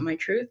 and it wasn't my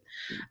truth.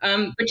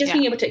 But just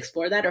being able to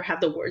explore that or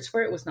have the words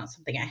for it was not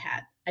something I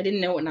had. I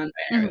didn't know what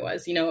non-binary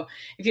was.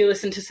 If you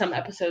listen to some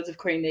episodes of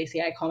Priya and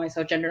Desi, I call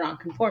myself gender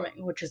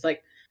non-conforming, which is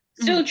like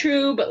still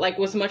true, but like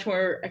was much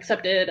more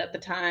accepted at the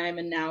time,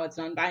 and now it's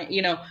non-binary.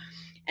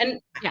 And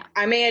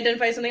I may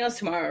identify something else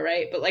tomorrow,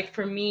 right? But like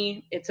for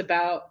me, it's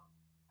about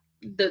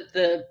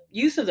the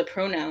use of the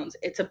pronouns.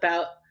 It's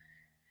about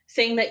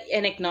saying that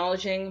and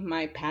acknowledging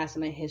my past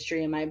and my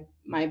history and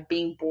my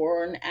being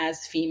born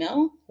as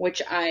female,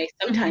 which I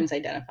sometimes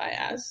identify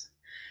as,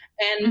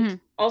 And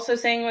also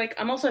saying like,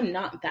 I'm also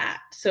not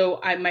that. So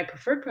my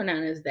preferred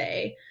pronoun is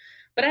they,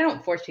 but I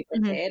don't force people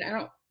to say it.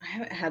 I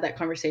haven't had that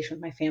conversation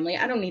with my family.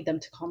 I don't need them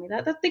to call me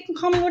that. They can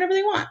call me whatever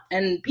they want,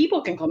 and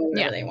people can call me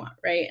whatever they want.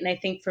 Right. And I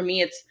think for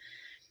me, it's,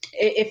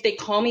 if they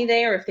call me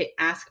they, or if they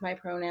ask my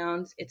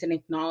pronouns, it's an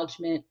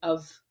acknowledgement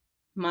of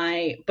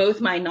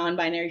both my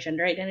non-binary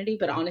gender identity,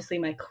 but honestly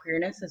my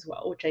queerness as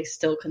well, which I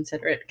still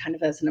consider it kind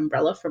of as an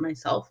umbrella for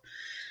myself.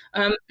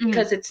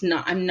 Because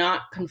I'm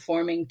not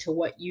conforming to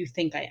what you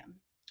think I am,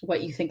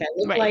 what you think I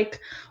look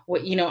like,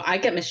 what, I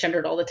get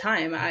misgendered all the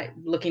time.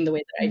 Looking the way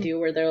that I do,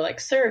 where they're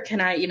like, sir,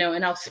 can I,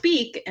 and I'll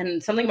speak,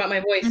 and something about my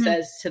voice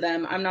says to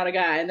them, I'm not a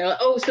guy. And they're like,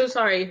 oh, so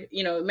sorry,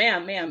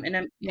 ma'am.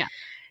 And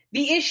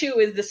the issue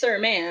is the sir,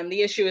 ma'am.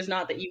 The issue is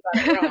not that you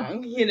got it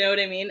wrong. You know what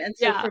I mean? And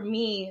so for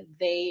me,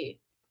 they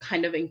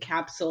kind of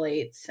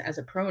encapsulates as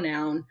a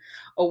pronoun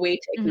a way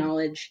to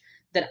acknowledge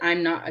that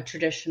I'm not a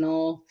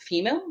traditional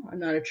female. I'm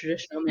not a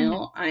traditional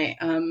male.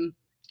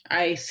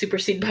 I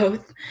supersede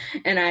both,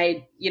 and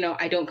I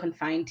don't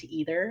confine to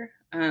either.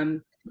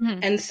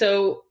 And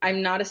so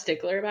I'm not a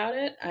stickler about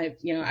it.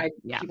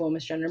 People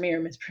misgender me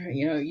or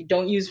you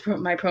don't use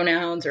my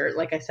pronouns, or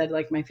like I said,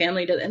 like my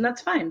family does, and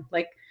that's fine.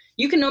 Like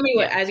you can know me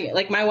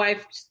like my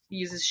wife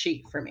uses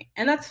she for me,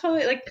 and that's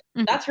totally like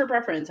that's her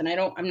preference, and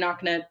I'm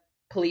not gonna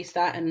police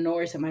that, and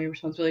nor is it my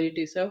responsibility to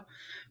do so.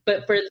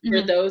 But for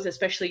those,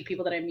 especially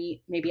people that I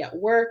meet maybe at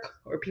work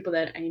or people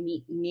that I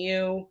meet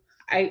new,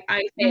 I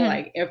say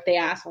like, if they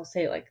ask, I'll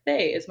say like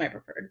they is my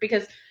preferred,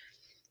 because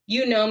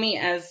me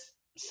as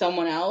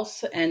someone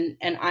else, and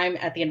I'm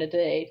at the end of the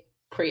day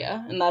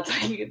Priya, and that's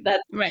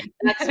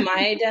that's my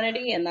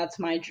identity, and that's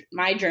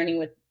my journey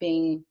with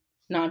being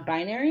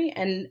non-binary.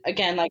 And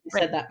again, like I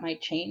said, that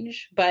might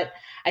change, but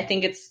I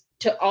think it's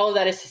to all of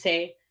that is to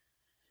say,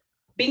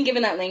 being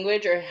given that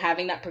language or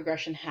having that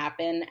progression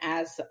happen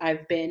as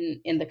I've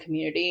been in the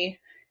community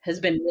has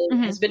been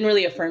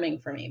really affirming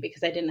for me,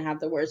 because I didn't have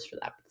the words for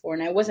that before,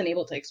 and I wasn't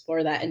able to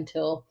explore that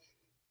until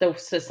the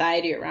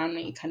society around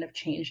me kind of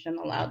changed and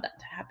allowed that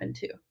to happen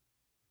too.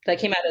 That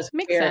came out as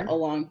queer a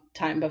long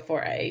time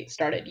before I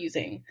started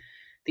using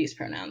these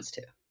pronouns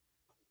too.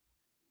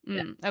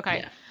 Okay.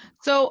 Yeah.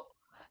 So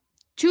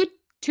two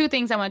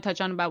things I want to touch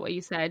on about what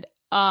you said.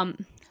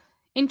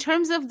 In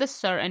terms of the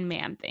sir and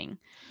ma'am thing.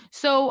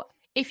 So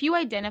if you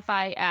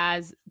identify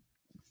as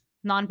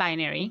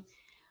non-binary,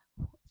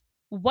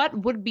 what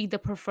would be the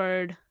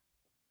preferred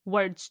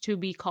words to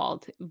be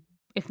called,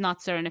 if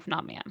not sir and if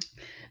not ma'am?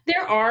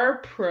 There are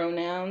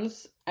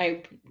pronouns.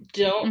 I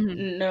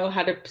don't know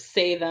how to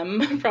say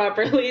them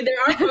properly. There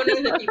are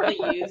pronouns that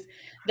people use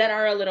that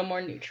are a little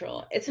more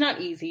neutral. It's not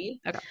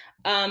easy. Okay.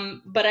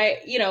 But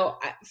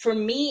for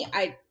me,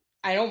 I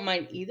don't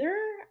mind either.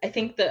 I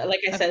think that,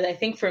 like I said, I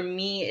think for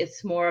me,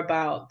 it's more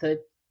about the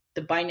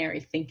binary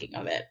thinking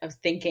of it, of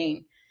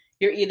thinking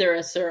you're either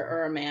a sir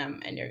or a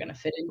ma'am, and you're going to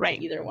fit into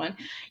either one,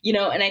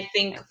 and I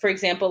think, for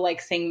example, like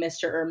saying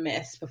Mr. or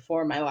Miss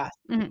before my last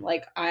name,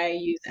 like I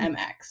use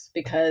MX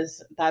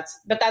because that's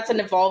an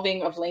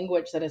evolving of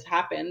language that has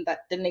happened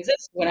that didn't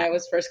exist when I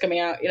was first coming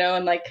out,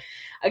 and like,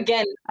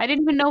 again, I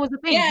didn't even know it was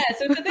a thing. Yeah,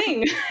 so it's a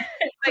thing.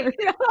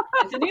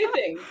 It's a new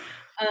thing.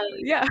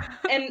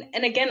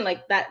 And again,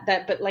 like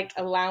that, but like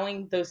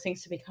allowing those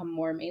things to become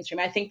more mainstream.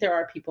 I think there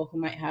are people who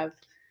might have,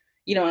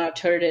 an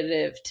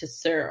alternative to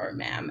sir or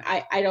ma'am.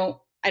 I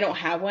don't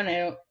have one. I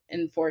don't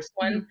enforce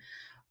one,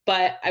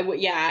 but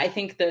I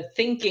think the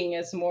thinking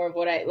is more of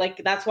what I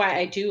like. That's why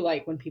I do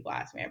like when people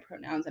ask me my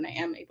pronouns, and I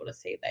am able to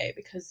say they,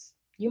 because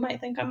you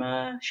might think I'm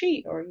a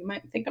she, or you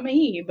might think I'm a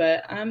he,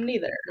 but I'm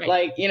neither.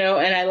 Like, and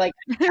I like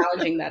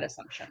challenging that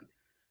assumption.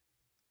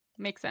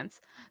 Makes sense.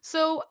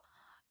 So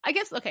I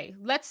guess, okay,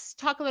 let's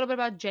talk a little bit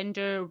about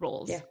gender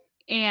roles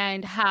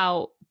and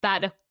how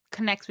that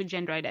connects with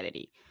gender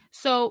identity.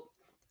 So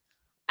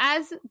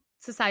as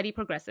society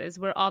progresses,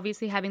 we're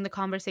obviously having the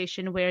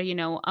conversation where,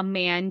 a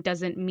man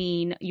doesn't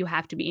mean you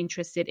have to be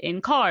interested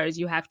in cars.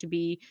 You have to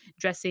be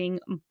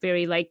dressing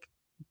very like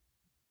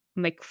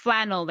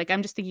flannel. Like,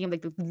 I'm just thinking of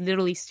like the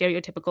literally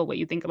stereotypical what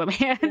you think of a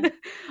man.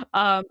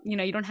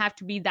 You don't have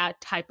to be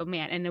that type of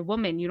man. And a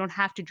woman, you don't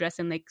have to dress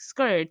in like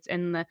skirts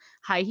and the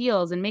high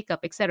heels and makeup,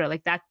 etc.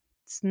 Like,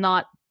 that's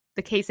not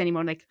the case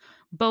anymore. Like,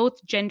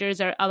 both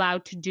genders are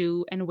allowed to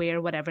do and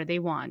wear whatever they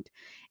want.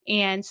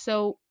 And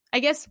so I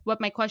guess what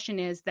my question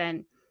is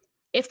then,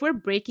 if we're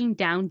breaking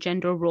down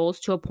gender roles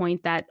to a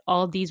point that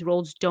all these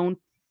roles don't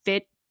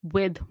fit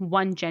with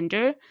one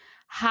gender,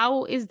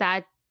 how is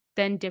that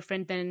then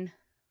different than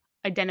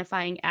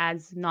identifying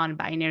as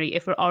non-binary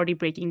if we're already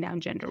breaking down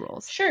gender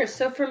roles? Sure.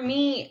 So for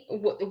me,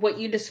 what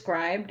you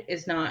described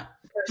is not,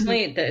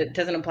 personally, it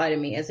doesn't apply to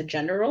me as a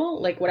gender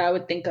role. Like, what I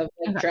would think of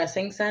like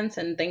dressing sense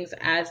and things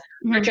as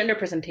gender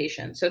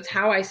presentation. So it's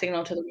how I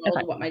signal to the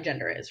world what my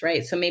gender is,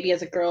 right? So maybe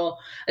as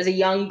a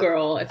young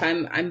girl, if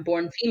I'm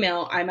born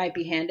female, I might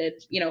be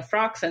handed,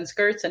 frocks and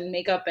skirts and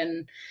makeup,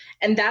 and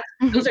that's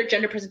those are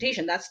gender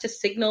presentation. That's to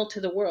signal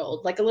to the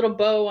world, like a little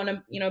bow on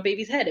a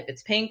baby's head. If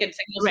it's pink, it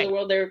signals to the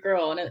world they're a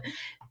girl. And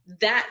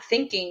that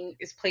thinking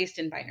is placed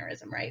in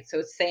binarism, right? So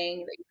it's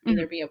saying that you can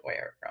either be a boy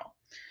or a girl.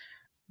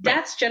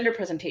 That's gender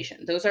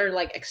presentation. Those are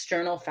like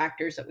external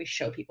factors that we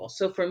show people.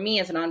 So for me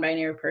as a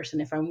non-binary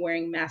person, if I'm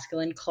wearing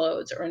masculine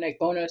clothes or I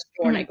go to a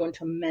store and I go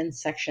into a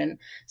men's section,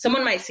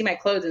 someone might see my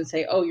clothes and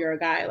say, oh, you're a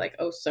guy. Like,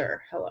 oh, sir,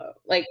 hello.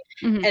 Like,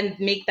 and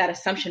make that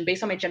assumption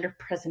based on my gender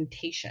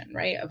presentation,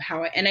 right? Of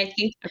how and I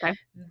think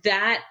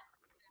that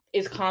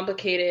is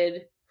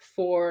complicated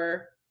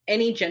for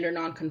any gender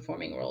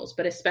non-conforming roles,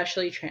 but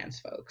especially trans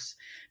folks,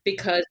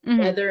 because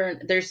whether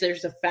there's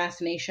a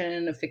fascination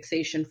and a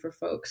fixation for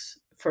folks,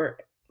 for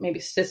maybe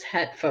cis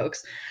het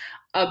folks,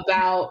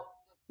 about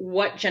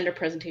what gender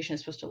presentation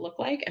is supposed to look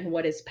like and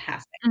what is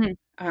passing.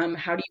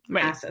 How do you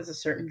pass as a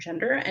certain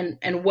gender,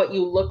 and what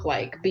you look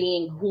like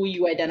being who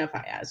you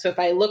identify as. So if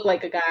I look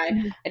like a guy,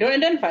 I don't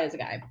identify as a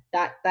guy.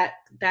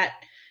 That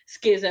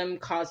schism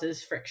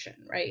causes friction,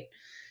 right?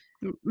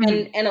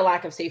 And a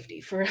lack of safety,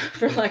 for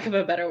lack of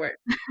a better word.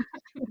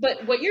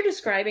 But what you're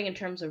describing in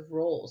terms of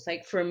roles,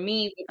 like for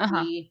me,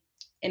 would be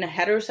in a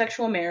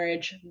heterosexual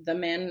marriage, the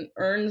man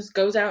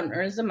goes out and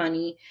earns the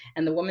money,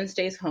 and the woman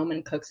stays home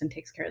and cooks and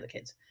takes care of the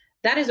kids.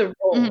 That is a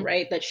role,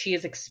 right? That she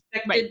is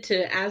expected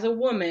to, as a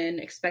woman,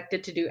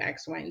 expected to do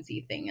X, Y, and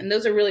Z thing. And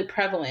those are really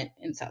prevalent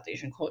in South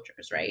Asian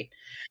cultures, right?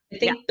 I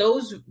think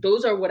those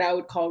are what I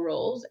would call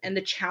roles. And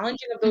the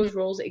challenging of those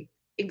roles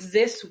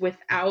exists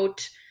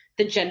without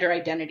the gender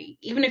identity.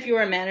 Even if you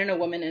are a man and a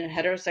woman in a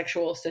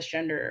heterosexual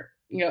cisgender,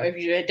 if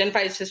you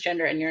identify as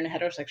cisgender and you're in a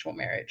heterosexual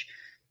marriage,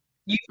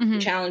 you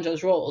challenge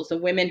those roles. The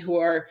women who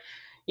are,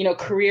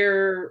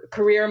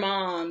 career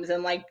moms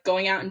and like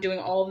going out and doing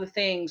all of the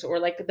things, or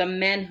like the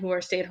men who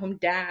are stay-at-home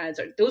dads,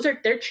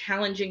 they're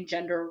challenging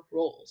gender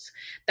roles.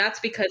 That's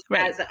because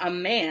as a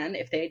man,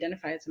 if they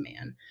identify as a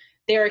man,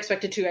 they're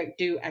expected to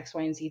do X,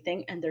 Y, and Z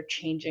thing, and they're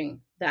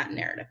changing that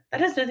narrative.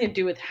 That has nothing to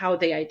do with how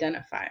they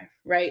identify,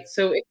 right?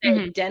 So if they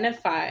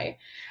identify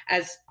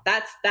as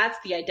that's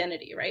the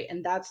identity, right?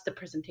 And that's the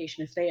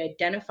presentation. If they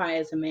identify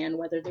as a man,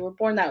 whether they were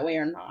born that way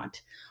or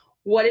not,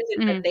 what is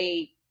it that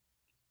they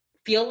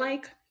feel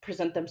like,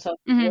 present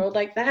themselves in the world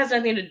like? That has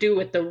nothing to do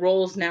with the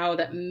roles now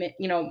that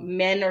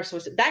men are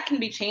supposed to. That can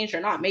be changed or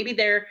not. Maybe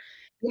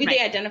they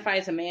identify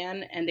as a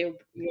man and they were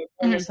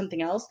born as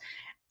something else,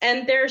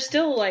 and they're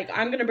still like,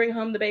 I'm going to bring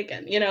home the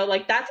bacon,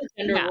 like that's a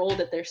gender role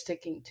that they're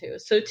sticking to.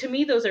 So to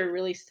me, those are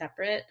really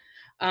separate,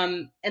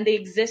 and they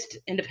exist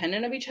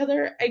independent of each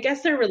other. I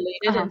guess they're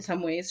related in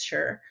some ways,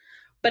 sure,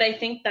 but I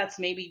think that's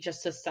maybe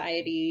just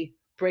society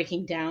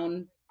breaking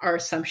down our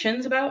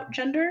assumptions about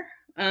gender,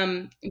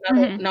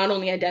 not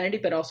only identity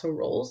but also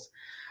roles.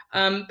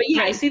 But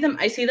yeah, I see them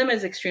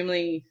as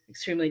extremely,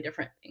 extremely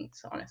different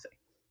things, honestly.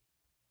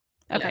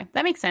 Okay,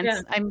 that makes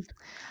sense. Yeah.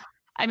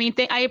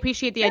 I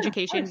appreciate the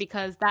education,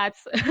 because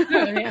that's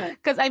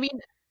because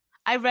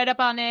I read up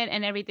on it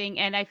and everything,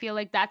 and I feel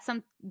like that's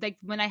like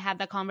when I have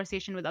that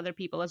conversation with other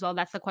people as well,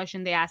 that's the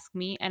question they ask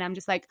me, and I'm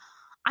just like,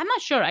 I'm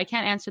not sure. I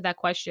can't answer that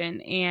question.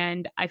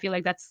 And I feel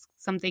like that's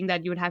something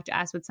that you would have to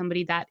ask with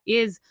somebody that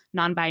is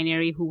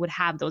non-binary, who would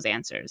have those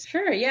answers.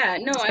 Sure. Yeah.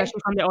 No,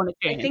 especially from their own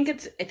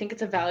experience. I think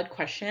it's a valid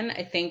question.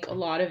 I think a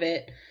lot of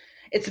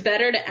it's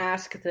better to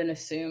ask than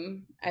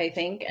assume, I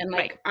think. And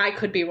I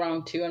could be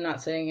wrong too. I'm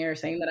not sitting here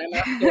saying that I'm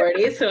an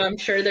authority. So I'm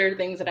sure there are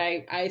things that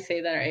I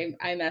say that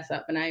I mess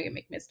up and I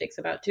make mistakes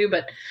about too.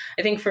 But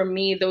I think for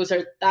me,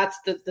 that's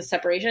the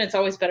separation. It's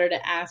always better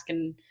to ask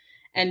and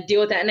deal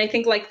with that. And I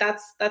think like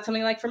that's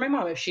something like for my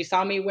mom, if she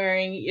saw me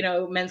wearing,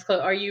 men's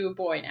clothes, are you a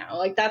boy now?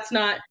 Like that's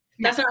not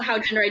how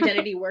gender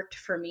identity worked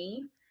for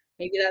me.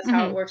 Maybe that's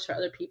how it works for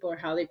other people, or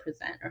how they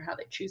present, or how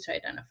they choose to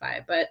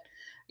identify. But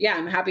yeah,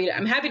 I'm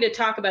happy to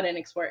talk about it and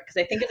explore it, because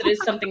I think it is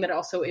something that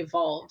also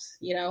evolves.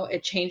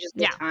 It changes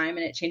with time,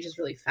 and it changes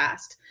really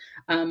fast.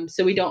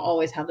 So we don't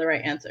always have the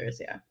right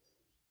answers. Yeah.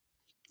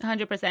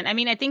 100%.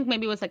 I think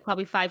maybe it was like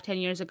probably 5-10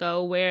 years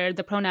ago, where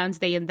the pronouns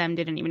they and them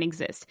didn't even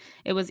exist.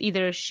 It was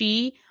either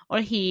she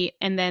or he,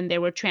 and then there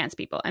were trans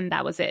people, and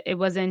that was it.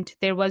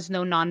 There was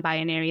no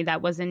non-binary.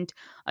 That wasn't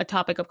a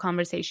topic of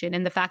conversation.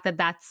 And the fact that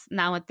that's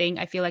now a thing,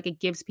 I feel like it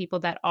gives people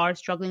that are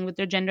struggling with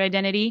their gender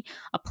identity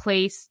a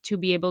place to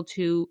be able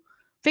to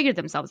figure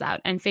themselves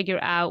out and figure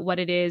out what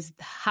it is,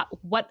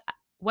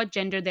 what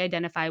gender they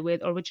identify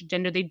with, or which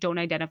gender they don't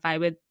identify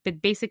with,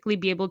 but basically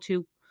be able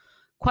to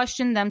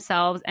question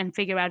themselves and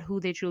figure out who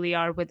they truly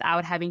are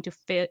without having to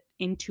fit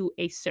into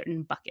a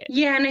certain bucket.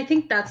 Yeah, and I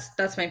think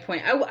that's my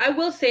point. I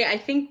will say, I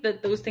think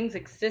that those things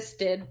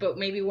existed, but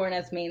maybe weren't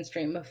as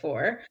mainstream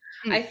before.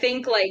 I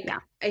think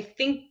I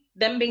think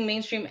them being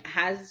mainstream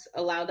has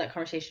allowed that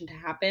conversation to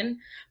happen,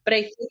 but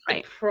I think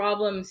the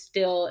problem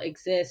still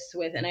exists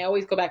with, and I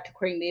always go back to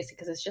querying Desi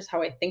because it's just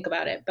how I think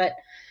about it, but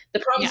the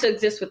problem still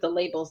exists with the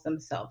labels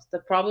themselves. The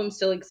problem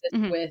still exists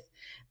with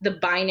the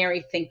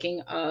binary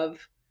thinking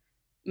of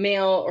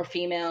male or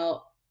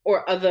female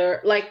or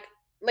other, like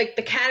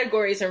the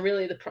categories are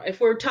really if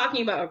we're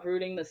talking about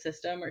uprooting the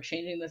system or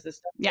changing the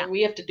system,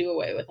 we have to do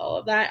away with all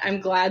of that. I'm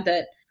glad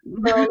that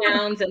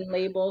pronouns and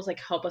labels like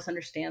help us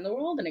understand the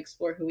world and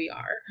explore who we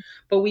are,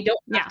 but we don't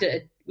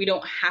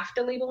have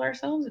to label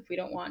ourselves if we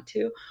don't want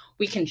to.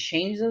 We can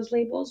change those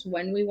labels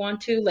when we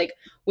want to. Like,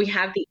 we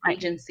have the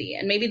agency,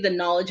 and maybe the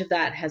knowledge of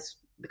that has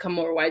become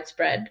more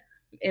widespread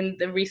in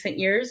the recent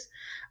years.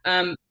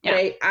 But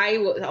I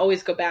will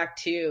always go back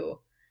to,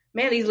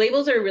 man, these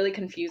labels are really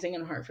confusing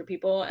and hard for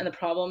people. And the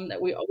problem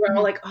that we're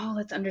all like, oh,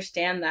 let's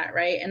understand that,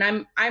 right? And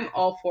I'm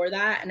all for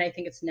that, and I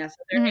think it's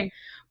necessary.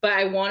 But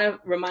I want to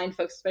remind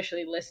folks,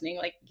 especially listening,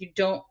 like, you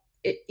don't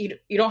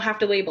have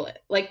to label it.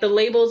 Like, the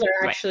labels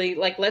are actually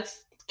like,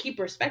 let's keep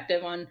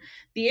perspective on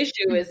the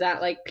issue. Is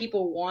that, like,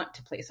 people want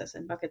to place us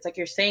in buckets, like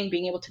you're saying,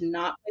 being able to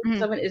not place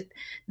someone is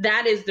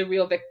the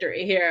real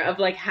victory here of,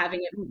 like,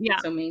 having it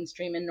so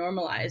mainstream and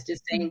normalized,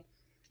 is saying,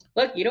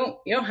 look, you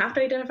don't have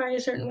to identify a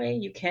certain way.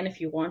 You can if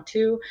you want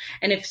to.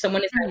 And if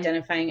someone is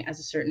identifying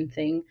as a certain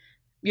thing,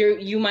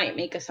 you might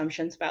make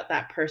assumptions about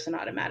that person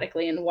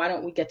automatically. And why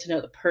don't we get to know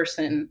the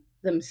person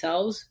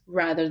themselves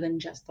rather than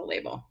just the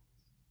label?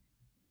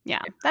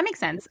 Yeah, that makes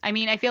sense. I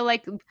mean, I feel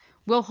like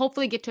we'll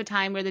hopefully get to a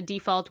time where the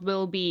default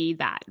will be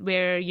that,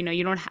 where, you know,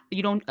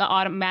 you don't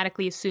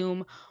automatically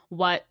assume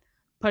what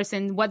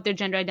their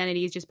gender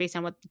identity is just based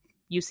on what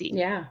you see.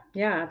 Yeah,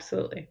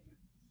 absolutely.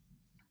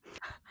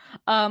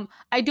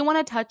 I do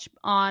want to touch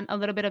on a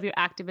little bit of your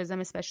activism,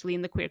 especially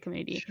in the queer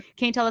community. Sure.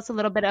 Can you tell us a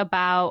little bit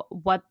about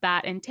what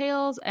that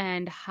entails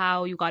and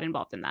how you got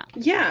involved in that?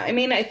 Yeah, I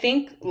mean, I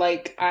think,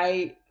 like,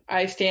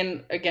 I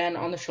stand, again,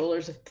 on the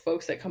shoulders of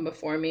folks that come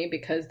before me,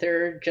 because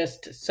there are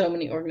just so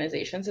many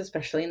organizations,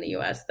 especially in the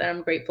US, that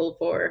I'm grateful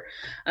for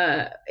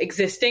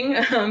existing,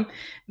 but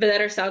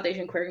that are South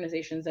Asian queer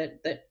organizations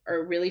that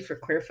are really for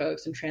queer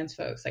folks and trans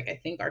folks. Like, I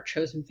think our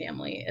chosen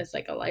family is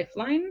like a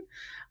lifeline.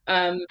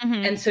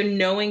 And so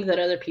knowing that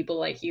other people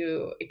like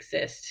you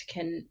exist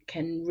can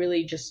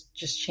really just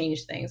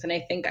change things. And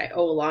I think I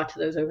owe a lot to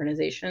those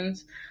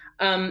organizations.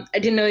 I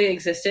didn't know they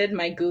existed.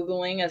 My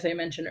Googling, as I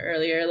mentioned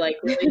earlier, like,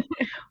 really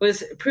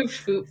proved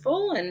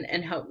fruitful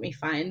and helped me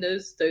find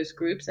those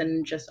groups.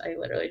 And I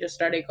literally just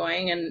started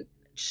going and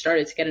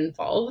started to get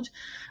involved.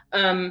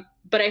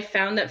 But I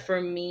found that for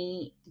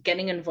me,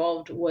 getting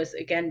involved was,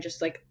 again,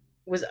 just like,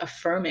 was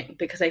affirming,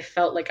 because I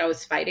felt like I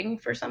was fighting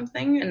for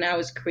something, and I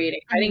was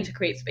fighting to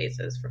create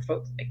spaces for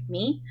folks like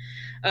me,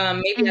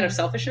 maybe out of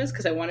selfishness,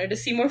 because I wanted to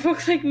see more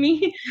folks like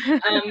me.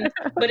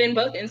 But in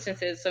both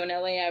instances, so in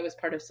LA, I was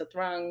part of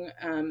Satrang,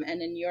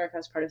 and in New York, I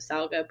was part of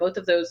Salga. Both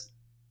of those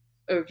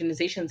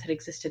organizations had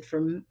existed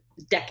for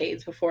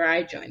decades before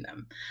I joined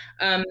them.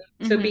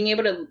 So being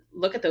able to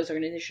look at those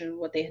organizations,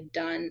 what they had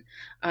done,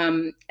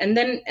 and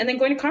then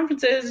going to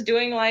conferences,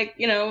 doing, like,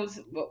 you know,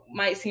 what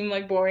might seem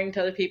like boring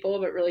to other people,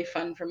 but really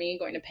fun for me,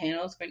 going to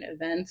panels, going to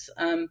events,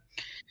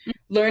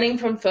 learning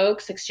from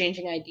folks,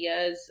 exchanging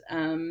ideas.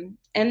 And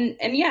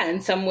yeah, in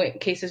some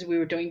cases we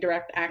were doing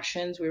direct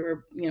actions. We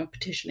were, you know,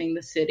 petitioning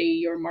the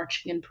city or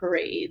marching in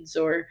parades,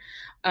 or,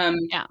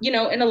 you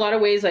know, in a lot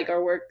of ways, like,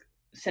 our work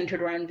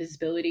centered around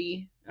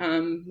visibility.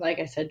 Like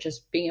I said,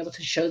 just being able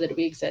to show that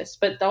we exist,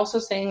 but also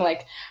saying,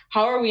 like,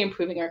 how are we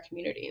improving our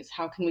communities?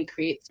 How can we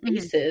create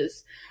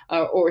spaces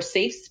or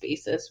safe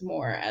spaces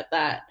more at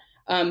that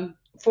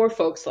for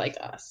folks like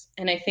us?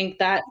 And I think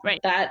that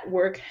that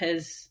work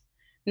has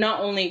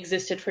not only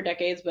existed for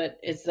decades, but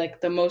is,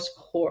 like, the most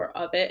core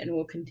of it and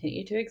will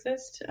continue to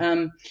exist.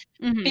 But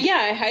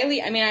yeah, I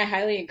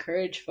highly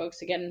encourage folks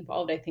to get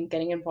involved. I think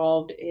getting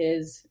involved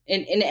is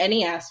in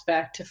any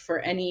aspect for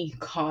any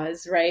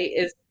cause, right,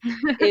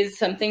 is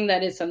something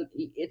that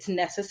it's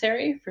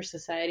necessary for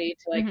society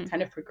to, like,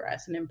 kind of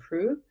progress and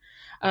improve.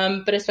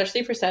 But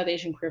especially for South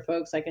Asian queer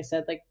folks, like I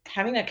said, like,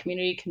 having that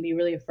community can be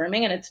really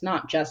affirming, and it's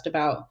not just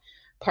about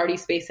party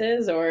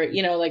spaces, or,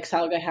 you know, like,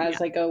 Salga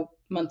has like a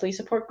monthly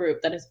support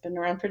group that has been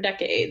around for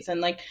decades,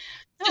 and, like,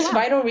 just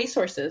vital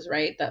resources,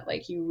 right, that,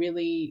 like, you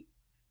really,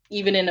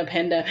 even in a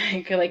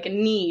pandemic, like,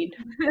 need,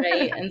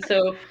 right? And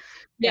so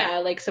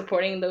like,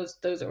 supporting those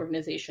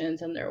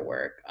organizations and their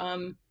work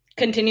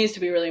continues to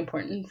be really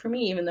important for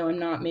me, even though I'm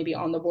not maybe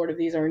on the board of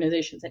these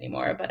organizations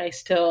anymore, but I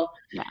still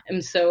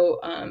am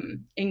so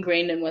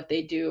ingrained in what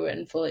they do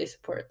and fully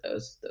support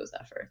those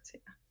efforts.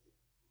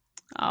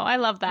 Oh, I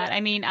love that. I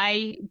mean,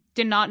 I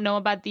did not know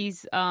about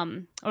these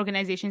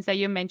organizations that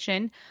you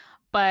mentioned,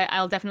 but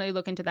I'll definitely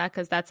look into that,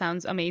 because that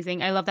sounds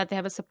amazing. I love that they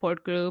have a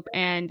support group,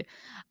 and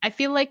I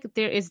feel like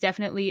there is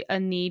definitely a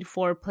need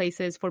for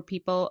places for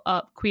people,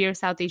 queer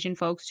South Asian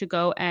folks, to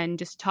go and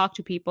just talk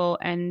to people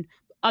and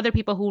other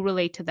people who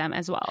relate to them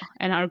as well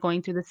and are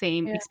going through the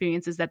same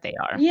experiences that they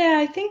are. Yeah,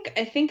 I think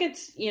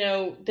it's, you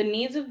know, the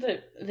needs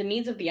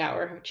of the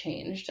hour have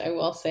changed. I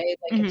will say,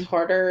 like, it's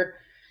harder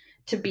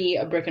to be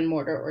a brick and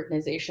mortar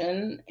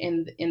organization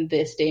in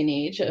this day and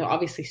age,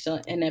 obviously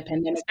still in a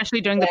pandemic,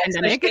 especially during the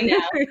pandemic.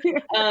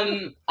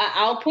 Now.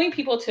 I'll point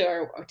people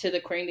to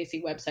the Queering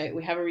Desi website.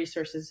 We have a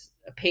resources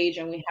page,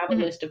 and we have a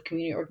list of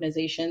community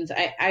organizations.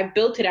 I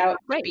built it out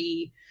to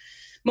be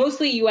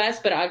mostly US,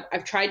 but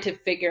I've tried to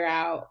figure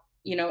out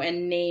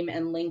and name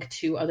and link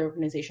to other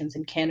organizations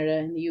in Canada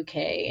and the UK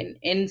and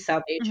in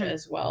South Asia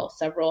as well,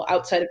 several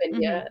outside of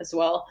India as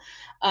well.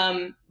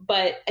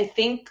 But I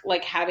think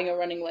like having a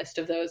running list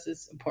of those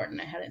is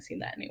important. I hadn't seen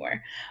that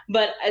anywhere,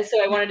 but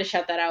so I wanted to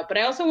shout that out. But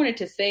I also wanted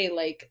to say,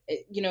 like,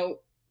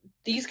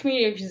 these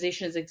community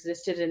organizations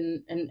existed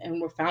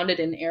and were founded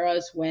in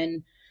eras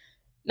when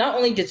not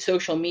only did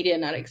social media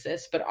not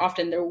exist, but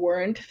often there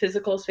weren't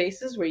physical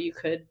spaces where you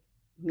could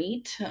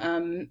meet. A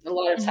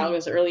lot of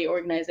Salga's early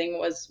organizing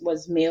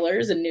was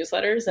mailers and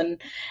newsletters,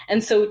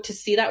 and so to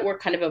see that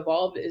work kind of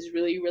evolve is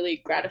really,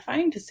 really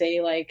gratifying. To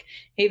say like,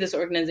 hey, this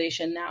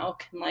organization now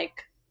can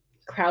like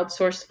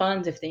crowdsource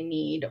funds if they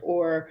need,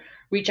 or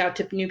reach out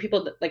to new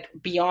people that, like,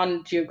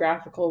 beyond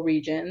geographical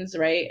regions,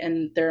 right?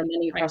 And there are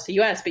many across the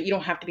US, but you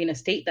don't have to be in a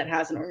state that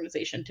has an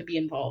organization to be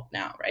involved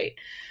now, right?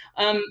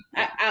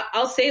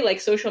 I'll say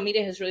like social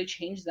media has really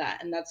changed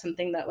that, and that's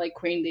something that like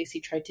Queering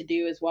Desi tried to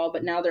do as well.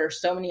 But now there are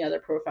so many other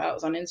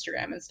profiles on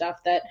Instagram and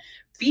stuff that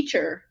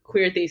feature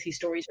queer Desi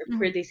stories or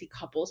queer Desi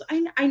couples.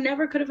 I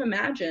never could have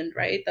imagined,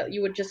 right, that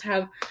you would just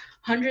have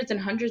hundreds and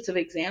hundreds of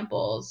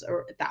examples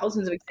or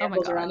thousands of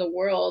examples around the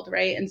world,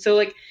 right? And so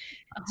like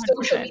 100%.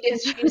 Social media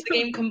has changed the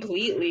game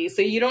completely.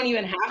 So you don't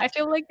even have to. I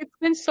feel like it's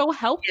been so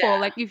helpful. Yeah.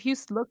 Like if you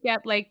look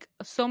at like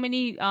so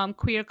many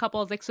queer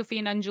couples like Sophie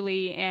and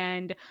Anjali,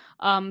 and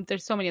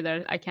there's so many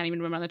other, I can't even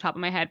remember on the top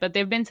of my head, but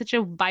they've been such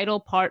a vital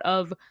part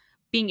of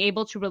being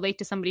able to relate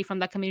to somebody from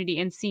that community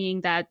and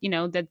seeing that,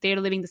 that they're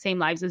living the same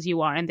lives as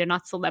you are, and they're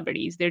not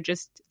celebrities. They're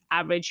just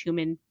average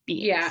human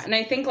beings. Yeah. And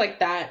I think like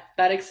that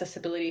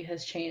accessibility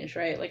has changed,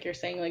 right? Like you're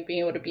saying, like being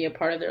able to be a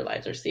part of their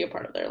lives or see a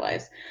part of their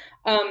lives.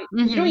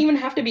 You don't even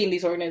have to be in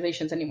these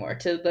organizations anymore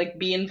to like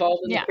be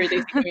involved in the queer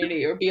Desi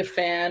community or be a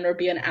fan or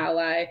be an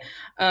ally.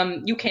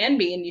 You can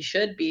be, and you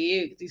should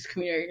be. These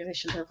community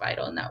organizations are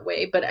vital in that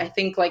way, but I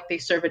think like they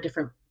serve a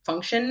different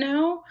function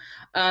now.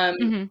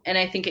 And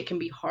I think it can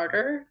be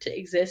harder to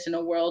exist in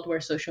a world where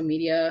social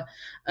media,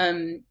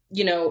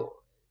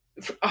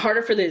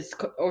 harder for these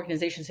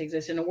organizations to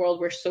exist in a world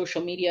where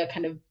social media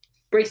kind of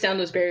breaks down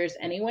those barriers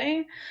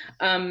anyway.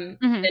 And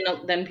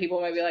then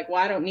people might be like,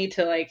 well, I don't need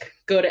to like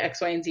go to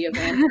X, Y, and Z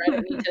event, or I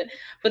don't need to,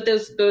 but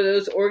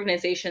those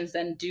organizations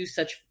then do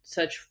such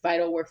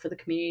vital work for the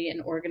community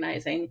and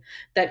organizing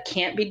that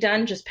can't be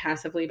done just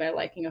passively by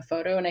liking a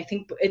photo. And I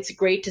think it's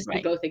great to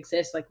see both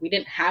exist. Like we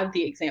didn't have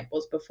the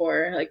examples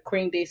before, like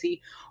Queering Desi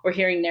or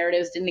hearing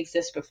narratives didn't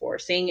exist before.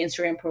 Seeing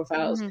Instagram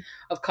profiles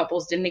of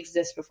couples didn't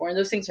exist before. And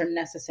those things are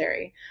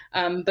necessary.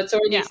 But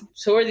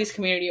so are these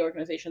community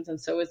organizations, and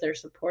so is their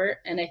support.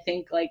 And I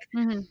think like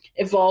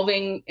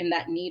evolving in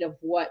that need of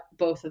what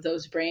both of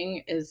those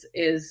bring is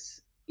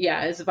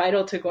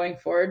vital to going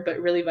forward, but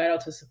really vital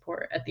to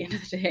support at the end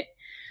of the day.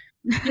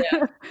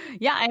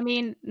 Yeah. I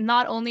mean,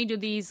 not only do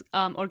these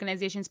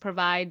organizations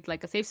provide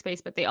like a safe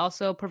space, but they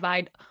also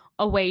provide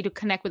a way to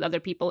connect with other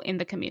people in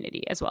the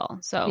community as well.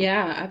 So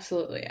yeah,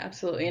 absolutely.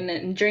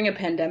 And during a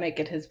pandemic,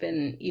 it has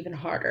been even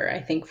harder, I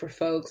think, for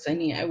folks. I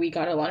mean, we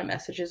got a lot of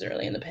messages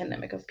early in the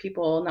pandemic of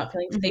people not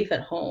feeling safe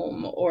at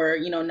home, or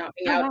not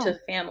being out to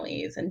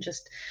families and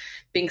just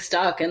being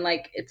stuck. And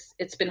like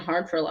it's been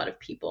hard for a lot of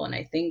people. And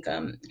I think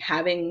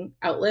having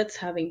outlets,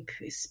 having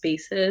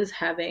spaces,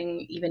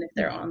 having, even if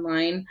they're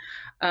online,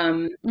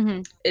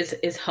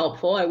 is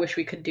helpful. I wish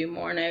we could do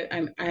more,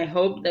 and I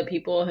hope that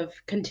people have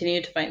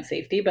continued to find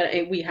safety, but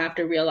we have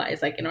to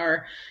realize, like in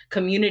our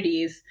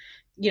communities,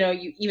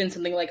 even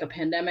something like a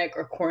pandemic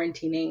or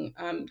quarantining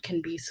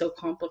can be so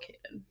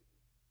complicated.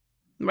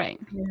 Right.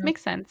 Yeah.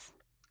 Makes sense.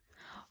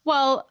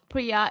 Well,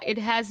 Priya, it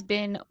has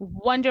been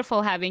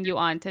wonderful having you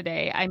on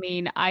today. I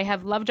mean, I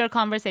have loved our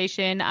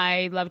conversation.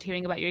 I loved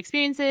hearing about your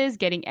experiences,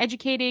 getting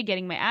educated,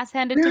 getting my ass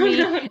handed to me.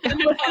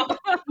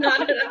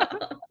 Not at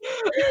all.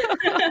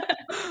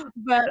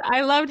 But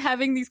I loved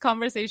having these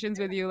conversations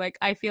with you. Like,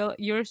 I feel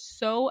you're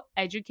so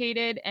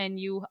educated and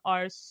you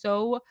are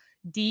so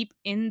deep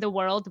in the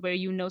world where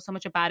you know so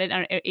much about it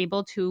and are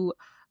able to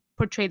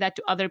portray that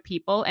to other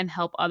people and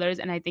help others.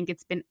 And I think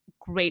it's been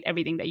great,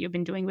 everything that you've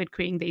been doing with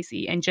Queering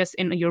Desi and just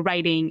in your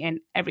writing and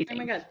everything.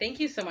 Oh my God,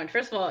 thank you so much.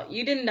 First of all,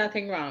 you did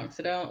nothing wrong,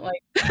 so don't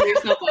like beat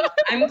yourself up.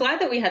 I'm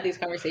glad that we had these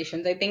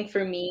conversations. I think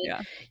for me,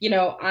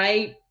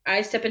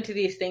 I step into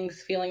these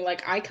things feeling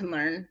like I can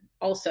learn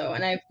also,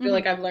 and I feel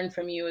like I've learned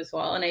from you as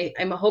well, and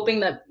I'm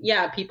hoping that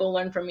people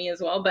learn from me as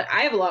well, but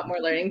I have a lot more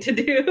learning to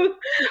do.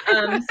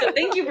 So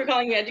thank you for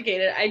calling me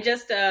educated. I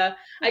just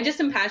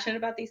am passionate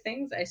about these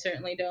things. I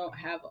certainly don't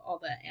have all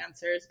the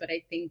answers, but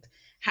I think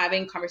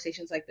having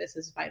conversations like this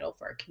is vital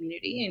for our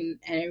community,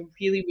 and I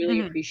really, really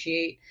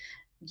appreciate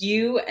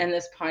you and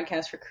this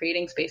podcast for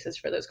creating spaces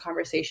for those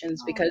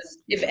conversations, because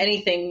if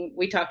anything,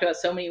 we talked about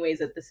so many ways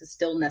that this is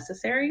still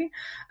necessary.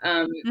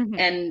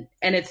 And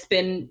it's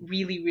been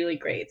really, really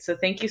great. So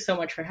thank you so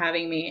much for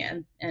having me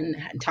and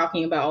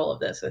talking about all of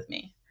this with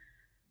me.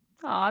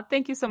 Oh,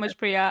 thank you so much,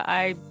 Priya.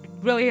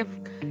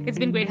 It's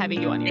been great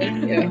having you on here.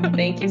 Thank you.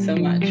 Thank you so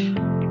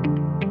much.